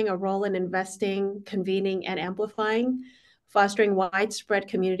 philanthropy playing a role in investing, convening, and amplifying, fostering widespread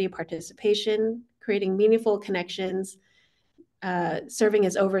community participation, creating meaningful connections, serving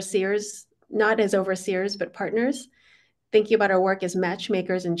as overseers, not as overseers, but partners, thinking about our work as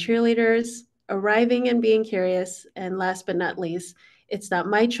matchmakers and cheerleaders, arriving and being curious, and last but not least, it's not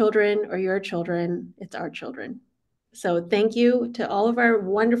my children or your children, it's our children. So thank you to all of our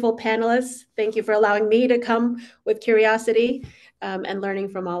wonderful panelists. Thank you for allowing me to come with curiosity and learning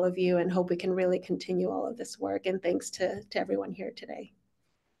from all of you, and hope we can really continue all of this work. And thanks to everyone here today.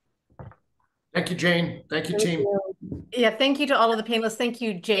 Thank you, Jane. Thank you, team. You. Yeah, thank you to all of the panelists. Thank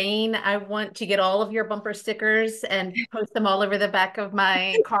you, Jane. I want to get all of your bumper stickers and post them all over the back of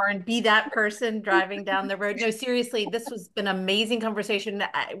my car and be that person driving down the road. No, seriously, this has been an amazing conversation.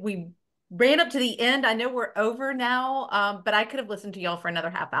 We ran up to the end. I know we're over now, but I could have listened to y'all for another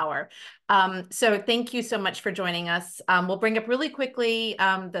half hour. So thank you so much for joining us. We'll bring up really quickly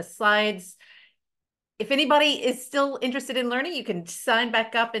the slides. If anybody is still interested in learning, you can sign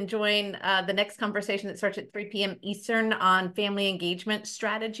back up and join the next conversation that starts at 3 p.m. Eastern on family engagement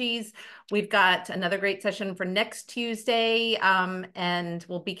strategies. We've got another great session for next Tuesday, and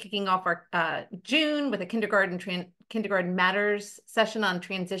we'll be kicking off our June with a Kindergarten Matters session on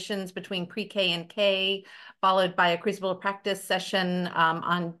transitions between pre-K and K, followed by a Crucible Practice session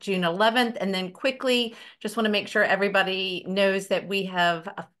on June 11th. And then quickly, just want to make sure everybody knows that we have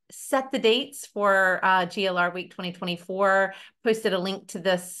set the dates for GLR Week 2024. Posted a link to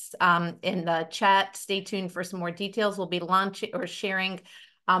this in the chat. Stay tuned for some more details. We'll be launching or sharing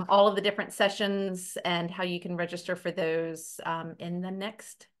all of the different sessions and how you can register for those in the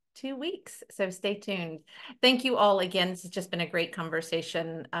next 2 weeks. So stay tuned. Thank you all again. This has just been a great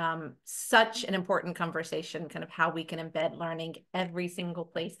conversation. Such an important conversation, kind of how we can embed learning every single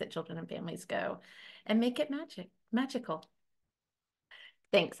place that children and families go and make it magical.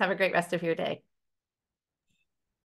 Thanks. Have a great rest of your day.